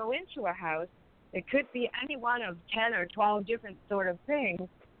when we go into a house, it could be any one of 10 or 12 different sort of things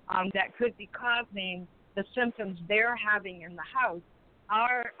that could be causing the symptoms they're having in the house.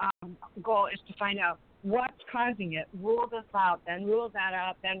 Our goal is to find out what's causing it, rule this out, then rule that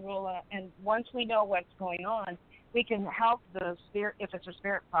out, then rule it. And once we know what's going on, we can help the spirit, if it's a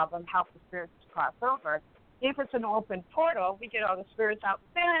spirit problem, help the spirits cross over. If it's an open portal, we get all the spirits out,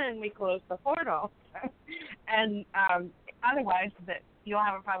 then we close the portal. And otherwise, you'll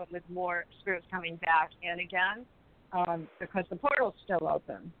have a problem with more spirits coming back in again because the portal's still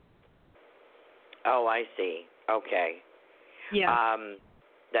open. Oh, I see. Okay. Yeah.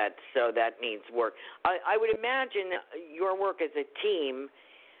 So that needs work. I would imagine your work as a team,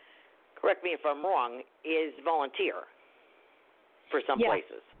 correct me if I'm wrong, is volunteer for some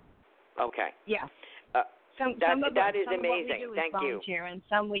places. Okay. Yeah. That is What we amazing. do Thank is volunteer, and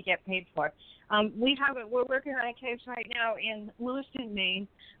some we get paid for. We're working on a case right now in Lewiston, Maine,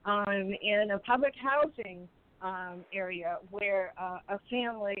 in a public housing area where a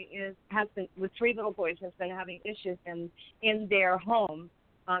family with 3 little boys has been having issues in their home.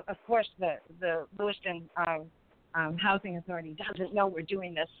 Of course, the Lewiston Housing Authority doesn't know we're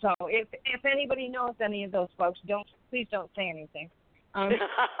doing this. So if anybody knows any of those folks, please don't say anything.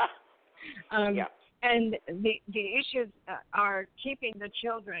 Yeah. And the issues are keeping the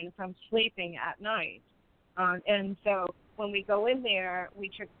children from sleeping at night. And so when we go in there, we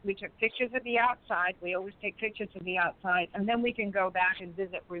took pictures of the outside. We always take pictures of the outside, and then we can go back and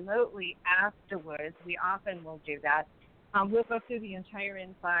visit remotely afterwards. We often will do that. We'll go through the entire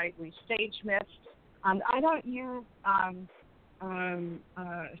inside. We sage mist. I don't use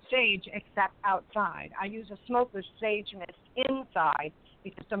sage except outside. I use a smokeless sage mist inside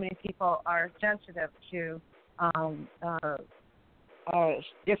because so many people are sensitive to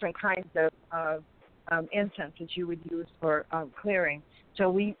different kinds of incense that you would use for clearing. So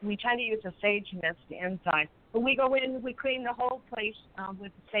we tend to use a sage mist inside. When we go in, we clean the whole place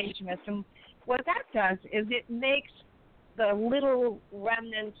with the sage mist. And what that does is it makes the little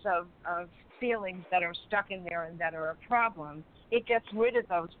remnants of feelings that are stuck in there and that are a problem, it gets rid of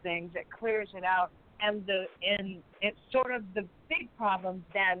those things, it clears it out, and it's sort of the big problems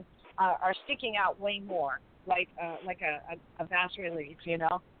then are sticking out way more, like a bas relief, you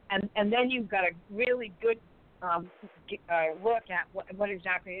know. And then you've got a really good look at what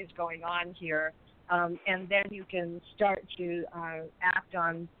exactly is going on here, and then you can start to act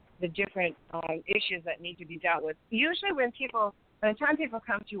on the different issues that need to be dealt with. Usually by the time people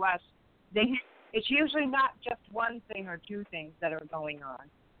come to us, it's usually not just one thing or two things that are going on.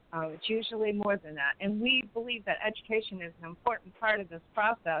 It's usually more than that. And we believe that education is an important part of this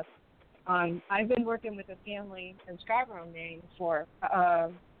process. I've been working with a family in Scarborough, Maine for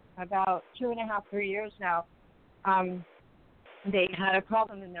about 2.5, 3 years now. They had a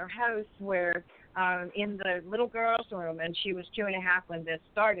problem in their house where in the little girl's room, and she was 2.5 when this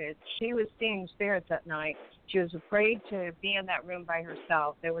started, she was seeing spirits at night. She was afraid to be in that room by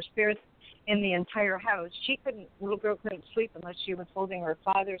herself. There were spirits in the entire house. Little girl couldn't sleep unless she was holding her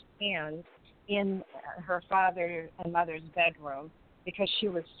father's hand in her father and mother's bedroom because she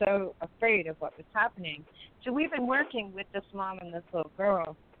was so afraid of what was happening. So we've been working with this mom and this little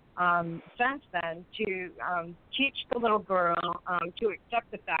girl since then to teach the little girl to accept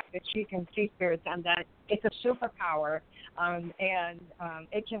the fact that she can see spirits and that it's a superpower and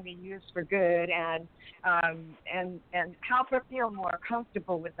it can be used for good and help her feel more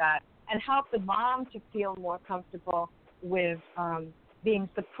comfortable with that and help the mom to feel more comfortable with being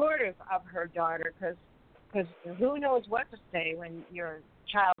supportive of her daughter because who knows what to say when your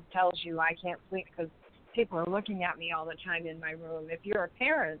child tells you, I can't sleep because people are looking at me all the time in my room. If you're a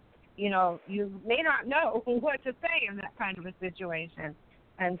parent, you know, you may not know what to say in that kind of a situation.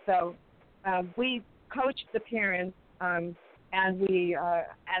 And so we coach the parents and we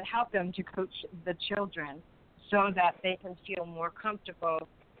and help them to coach the children so that they can feel more comfortable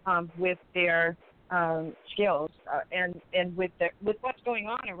with their skills and with what's going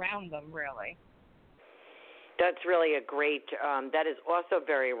on around them, really. That's really a great, that is also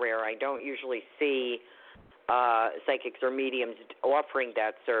very rare. I don't usually see psychics or mediums offering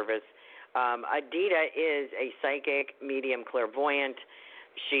that service. Adita is a psychic, medium, clairvoyant.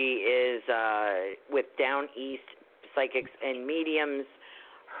 She is with Down East Psychics and Mediums.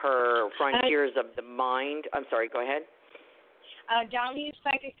 Her Frontiers of the Mind. I'm sorry, go ahead. Down East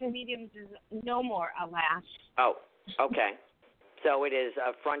Psychics and Mediums is no more, alas. Oh, okay. So it is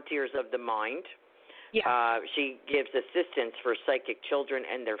Frontiers of the Mind. Yeah. She gives assistance for psychic children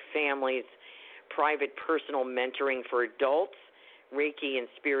and their families, private personal mentoring for adults, Reiki and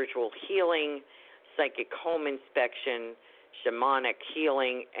spiritual healing, psychic home inspection, shamanic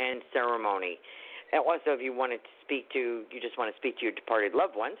healing, and ceremony. And also, if you just want to speak to your departed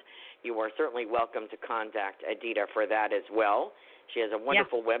loved ones, you are certainly welcome to contact Adita for that as well. She has a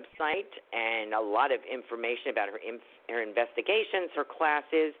wonderful website and a lot of information about her investigations, her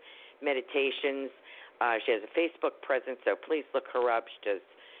classes, meditations. She has a Facebook presence, so please look her up. She does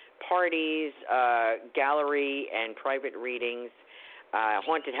parties, gallery, and private readings,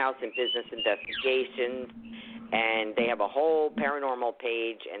 haunted house and business investigations, and they have a whole paranormal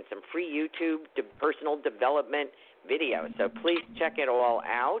page and some free YouTube personal development videos. So please check it all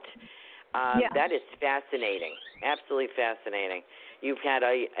out. That is fascinating, absolutely fascinating. You've had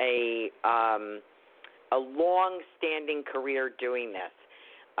a long-standing career doing this,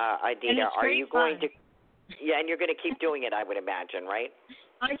 Adita. Are you going to? Yeah, and you're going to keep doing it, I would imagine, right?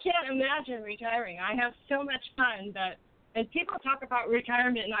 I can't imagine retiring. I have so much fun that, and people talk about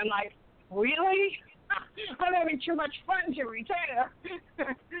retirement, and I'm like, really? I'm having too much fun to retire.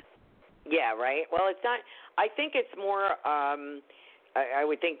 Yeah, right. Well, it's not. I think it's more. I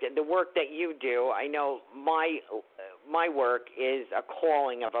would think that the work that you do. I know my work is a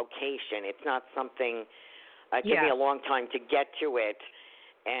calling, a vocation. It's not something. It took me a long time to get to it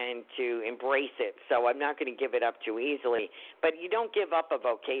and to embrace it. So I'm not going to give it up too easily. But you don't give up a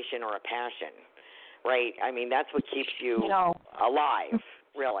vocation or a passion, right? I mean, that's what keeps you alive.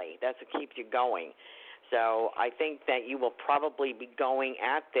 Really, that's what keeps you going. So I think that you will probably be going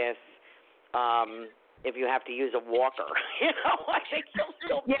at this if you have to use a walker. I think you'll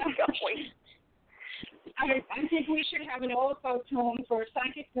still be going. I think we should have an old folks home for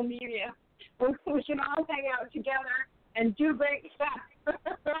psychics and media. We should all hang out together and do great stuff.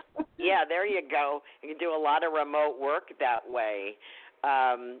 Yeah, there you go. You can do a lot of remote work that way.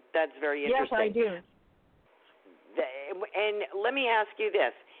 That's very interesting. Yes, I do. And let me ask you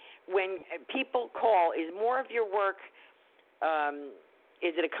this. When people call, is more of your work,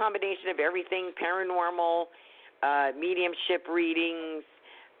 is it a combination of everything, paranormal, mediumship readings,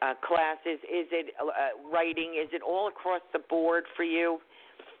 classes? Is it writing? Is it all across the board for you?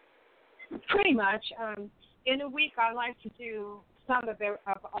 Pretty much. In a week, I like to do some of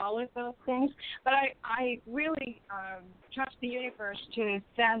all of those things, but I really trust the universe to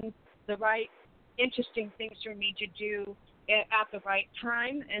send the right interesting things for me to do at the right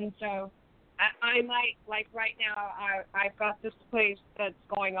time. And so I might, like right now, I've got this place that's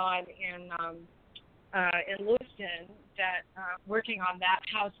going on in Lewiston, that working on that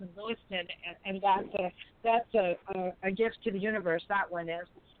house in Lewiston, and that's a gift to the universe. That one is,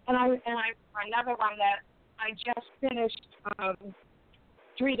 and another one that I just finished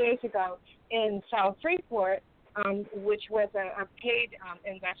 3 days ago in South Freeport, which was a paid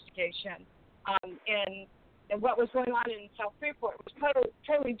investigation. And what was going on in South Freeport was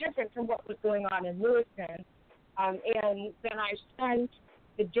totally different from what was going on in Lewiston. And then I spent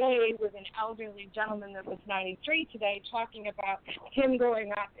the day with an elderly gentleman that was 93 today, talking about him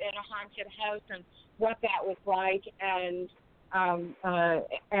growing up in a haunted house and what that was like, and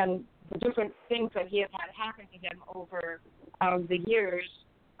the different things that he had had happen to him over the years.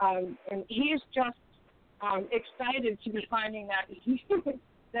 And he is just excited to be finding that he's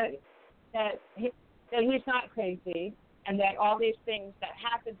not crazy, and that all these things that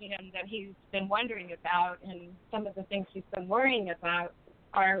happened to him that he's been wondering about, and some of the things he's been worrying about,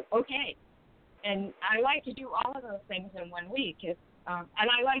 are okay. And I like to do all of those things in 1 week. And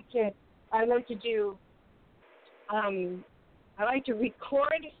I like to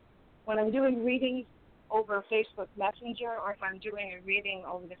record when I'm doing readings over Facebook Messenger, or if I'm doing a reading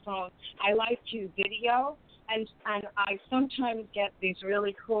over the phone. I like to video. And I sometimes get these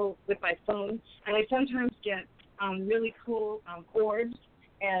really cool, with my phone, and I sometimes get really cool orbs.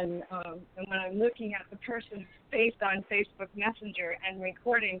 And when I'm looking at the person's face on Facebook Messenger and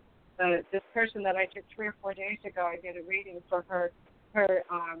recording this person that I did 3 or 4 days ago, I did a reading for her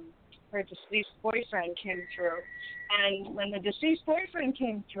deceased boyfriend came through. And when the deceased boyfriend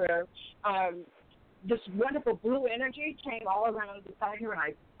came through, this wonderful blue energy came all around beside her, and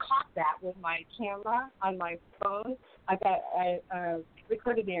I caught that with my camera on my phone. I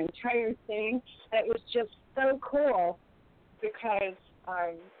recorded the entire thing. And it was just so cool because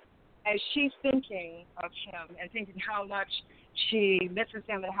as she's thinking of him and thinking how much she misses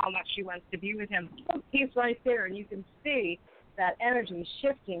him and how much she wants to be with him, he's right there, and you can see that energy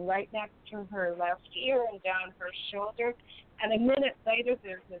shifting right next to her left ear and down her shoulder. And a minute later,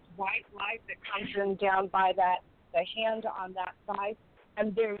 there's this white light that comes in down by the hand on that side.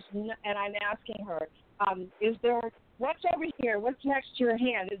 And and I'm asking her, what's over here? What's next to your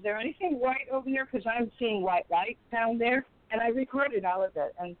hand? Is there anything white over here? Because I'm seeing white light down there. And I recorded all of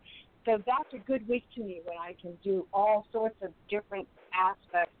it. And so that's a good week to me when I can do all sorts of different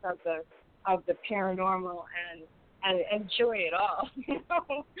aspects of the paranormal and enjoy it all.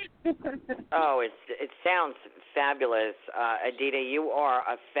 Oh, it sounds fabulous. Adita, you are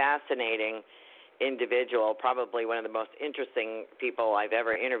a fascinating individual, probably one of the most interesting people I've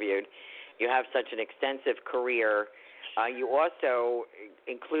ever interviewed. You have such an extensive career. You also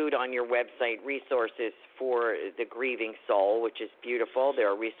include on your website resources for the grieving soul, which is beautiful. There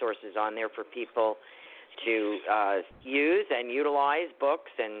are resources on there for people to use and utilize,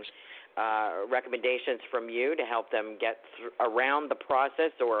 books and recommendations from you to help them get around the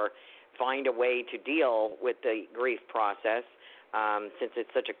process or find a way to deal with the grief process. since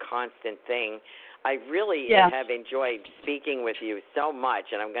it's such a constant thing. I really have enjoyed speaking with you so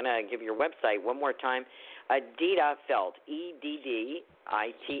much, and I'm going to give your website one more time, Eddita Felt, EDDITA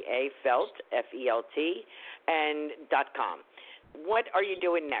Felt, FELT, and .com. What are you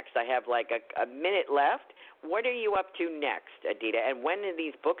doing next? I have like a minute left. What are you up to next, Eddita, and when are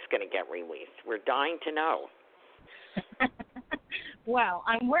these books going to get released? We're dying to know. Well,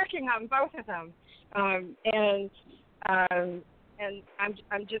 I'm working on both of them, and I'm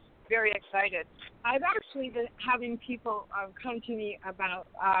just very excited. I've actually been having people come to me about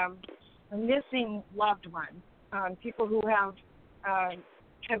missing loved ones, people who have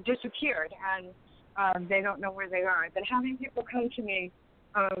disappeared and they don't know where they are. I've been having people come to me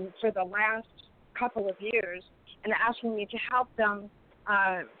for the last couple of years and asking me to help them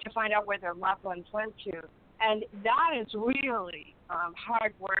to find out where their loved ones went to. And that is really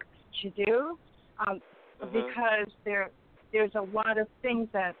hard work to do because there's a lot of things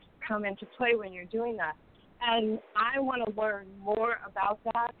that come into play when you're doing that. And I want to learn more about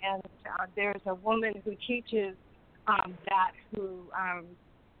that. And there's a woman who teaches that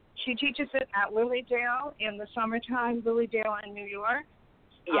she teaches it at Lilydale in the summertime, Lilydale in New York.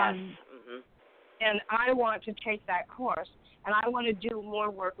 Yes. And I want to take that course, and I want to do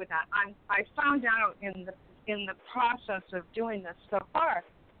more work with that. I found out in the process of doing this so far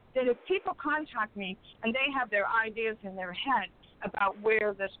that if people contact me and they have their ideas in their head about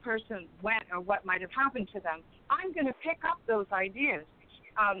where this person went or what might have happened to them, I'm going to pick up those ideas.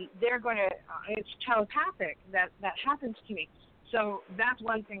 It's telepathic that happens to me. So that's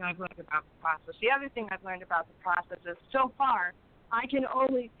one thing I've learned about the process. The other thing I've learned about the process is so far I can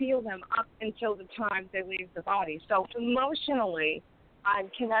only feel them up until the time they leave the body. So emotionally, I'm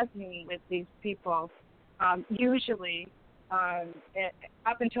connecting with these people usually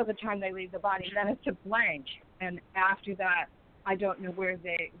up until the time they leave the body. Then it's a blank, and after that, I don't know where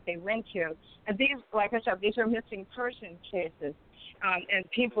they went to. And these, like I said, these are missing person cases, and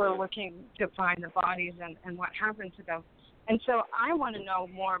people are looking to find the bodies and what happened to them. And so I want to know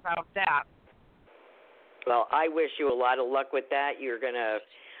more about that. Well, I wish you a lot of luck with that. You're going to,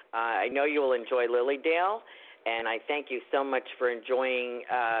 I know you will enjoy Lilydale, and I thank you so much for enjoying.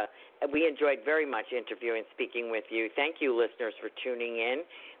 We enjoyed very much interviewing and speaking with you. Thank you, listeners, for tuning in.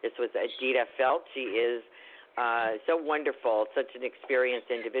 This was Eddita Felt. She is so wonderful, such an experienced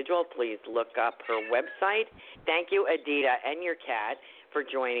individual. Please look up her website. Thank you, Eddita, and your cat for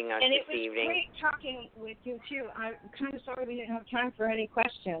joining us this evening. And it was great talking with you, too. I'm kind of sorry we didn't have time for any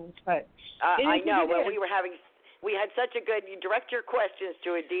questions, but I know. Well, we had such a good, you direct your questions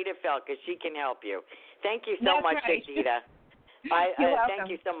to Eddita Felt because she can help you. Thank you so much, right. Eddita. Thank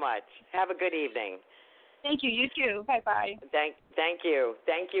you so much. Have a good evening. Thank you. You too. Bye-bye. Thank you.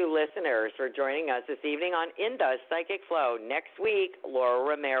 Thank you, listeners, for joining us this evening on In the Psychic Flow. Next week, Laura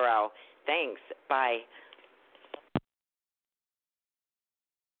Romero. Thanks. Bye.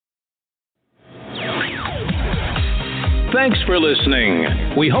 Thanks for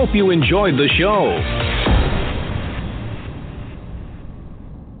listening. We hope you enjoyed the show.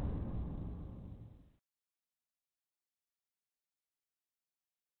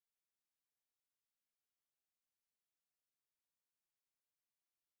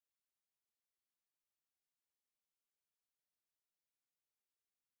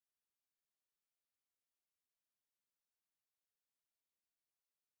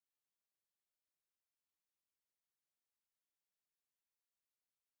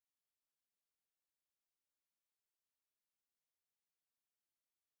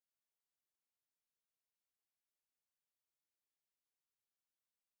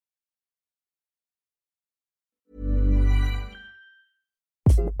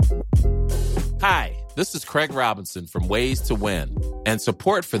 Hi, this is Craig Robinson from Ways to Win, and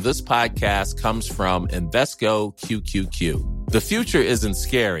support for this podcast comes from Invesco QQQ. The future isn't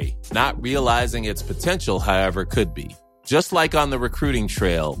scary. Not realizing its potential, however, could be. Just like on the recruiting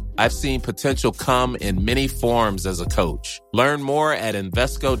trail, I've seen potential come in many forms as a coach. Learn more at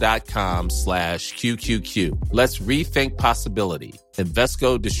Invesco.com/QQQ. Let's rethink possibility.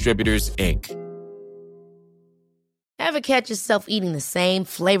 Invesco Distributors, Inc. Ever catch yourself eating the same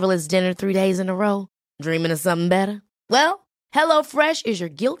flavorless dinner 3 days in a row? Dreaming of something better? Well, HelloFresh is your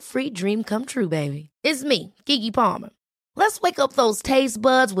guilt-free dream come true, baby. It's me, Keke Palmer. Let's wake up those taste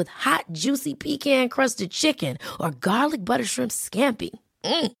buds with hot, juicy pecan-crusted chicken or garlic butter shrimp scampi.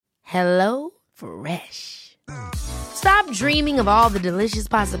 Hello Fresh. Stop dreaming of all the delicious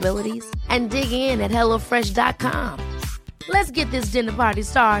possibilities and dig in at HelloFresh.com. Let's get this dinner party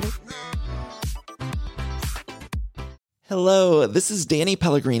started. Hello, this is Danny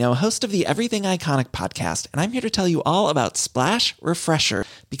Pellegrino, host of the Everything Iconic podcast, and I'm here to tell you all about Splash Refresher,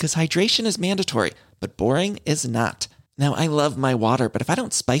 because hydration is mandatory, but boring is not. Now, I love my water, but if I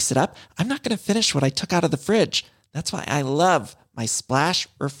don't spice it up, I'm not going to finish what I took out of the fridge. That's why I love my Splash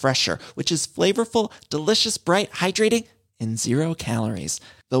Refresher, which is flavorful, delicious, bright, hydrating, and 0 calories.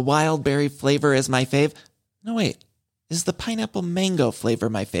 The wild berry flavor is my fave. No, wait, is the pineapple mango flavor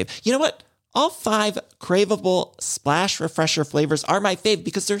my fave? You know what? All 5 craveable Splash Refresher flavors are my fave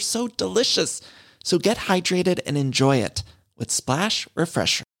because they're so delicious. So get hydrated and enjoy it with Splash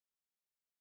Refresher.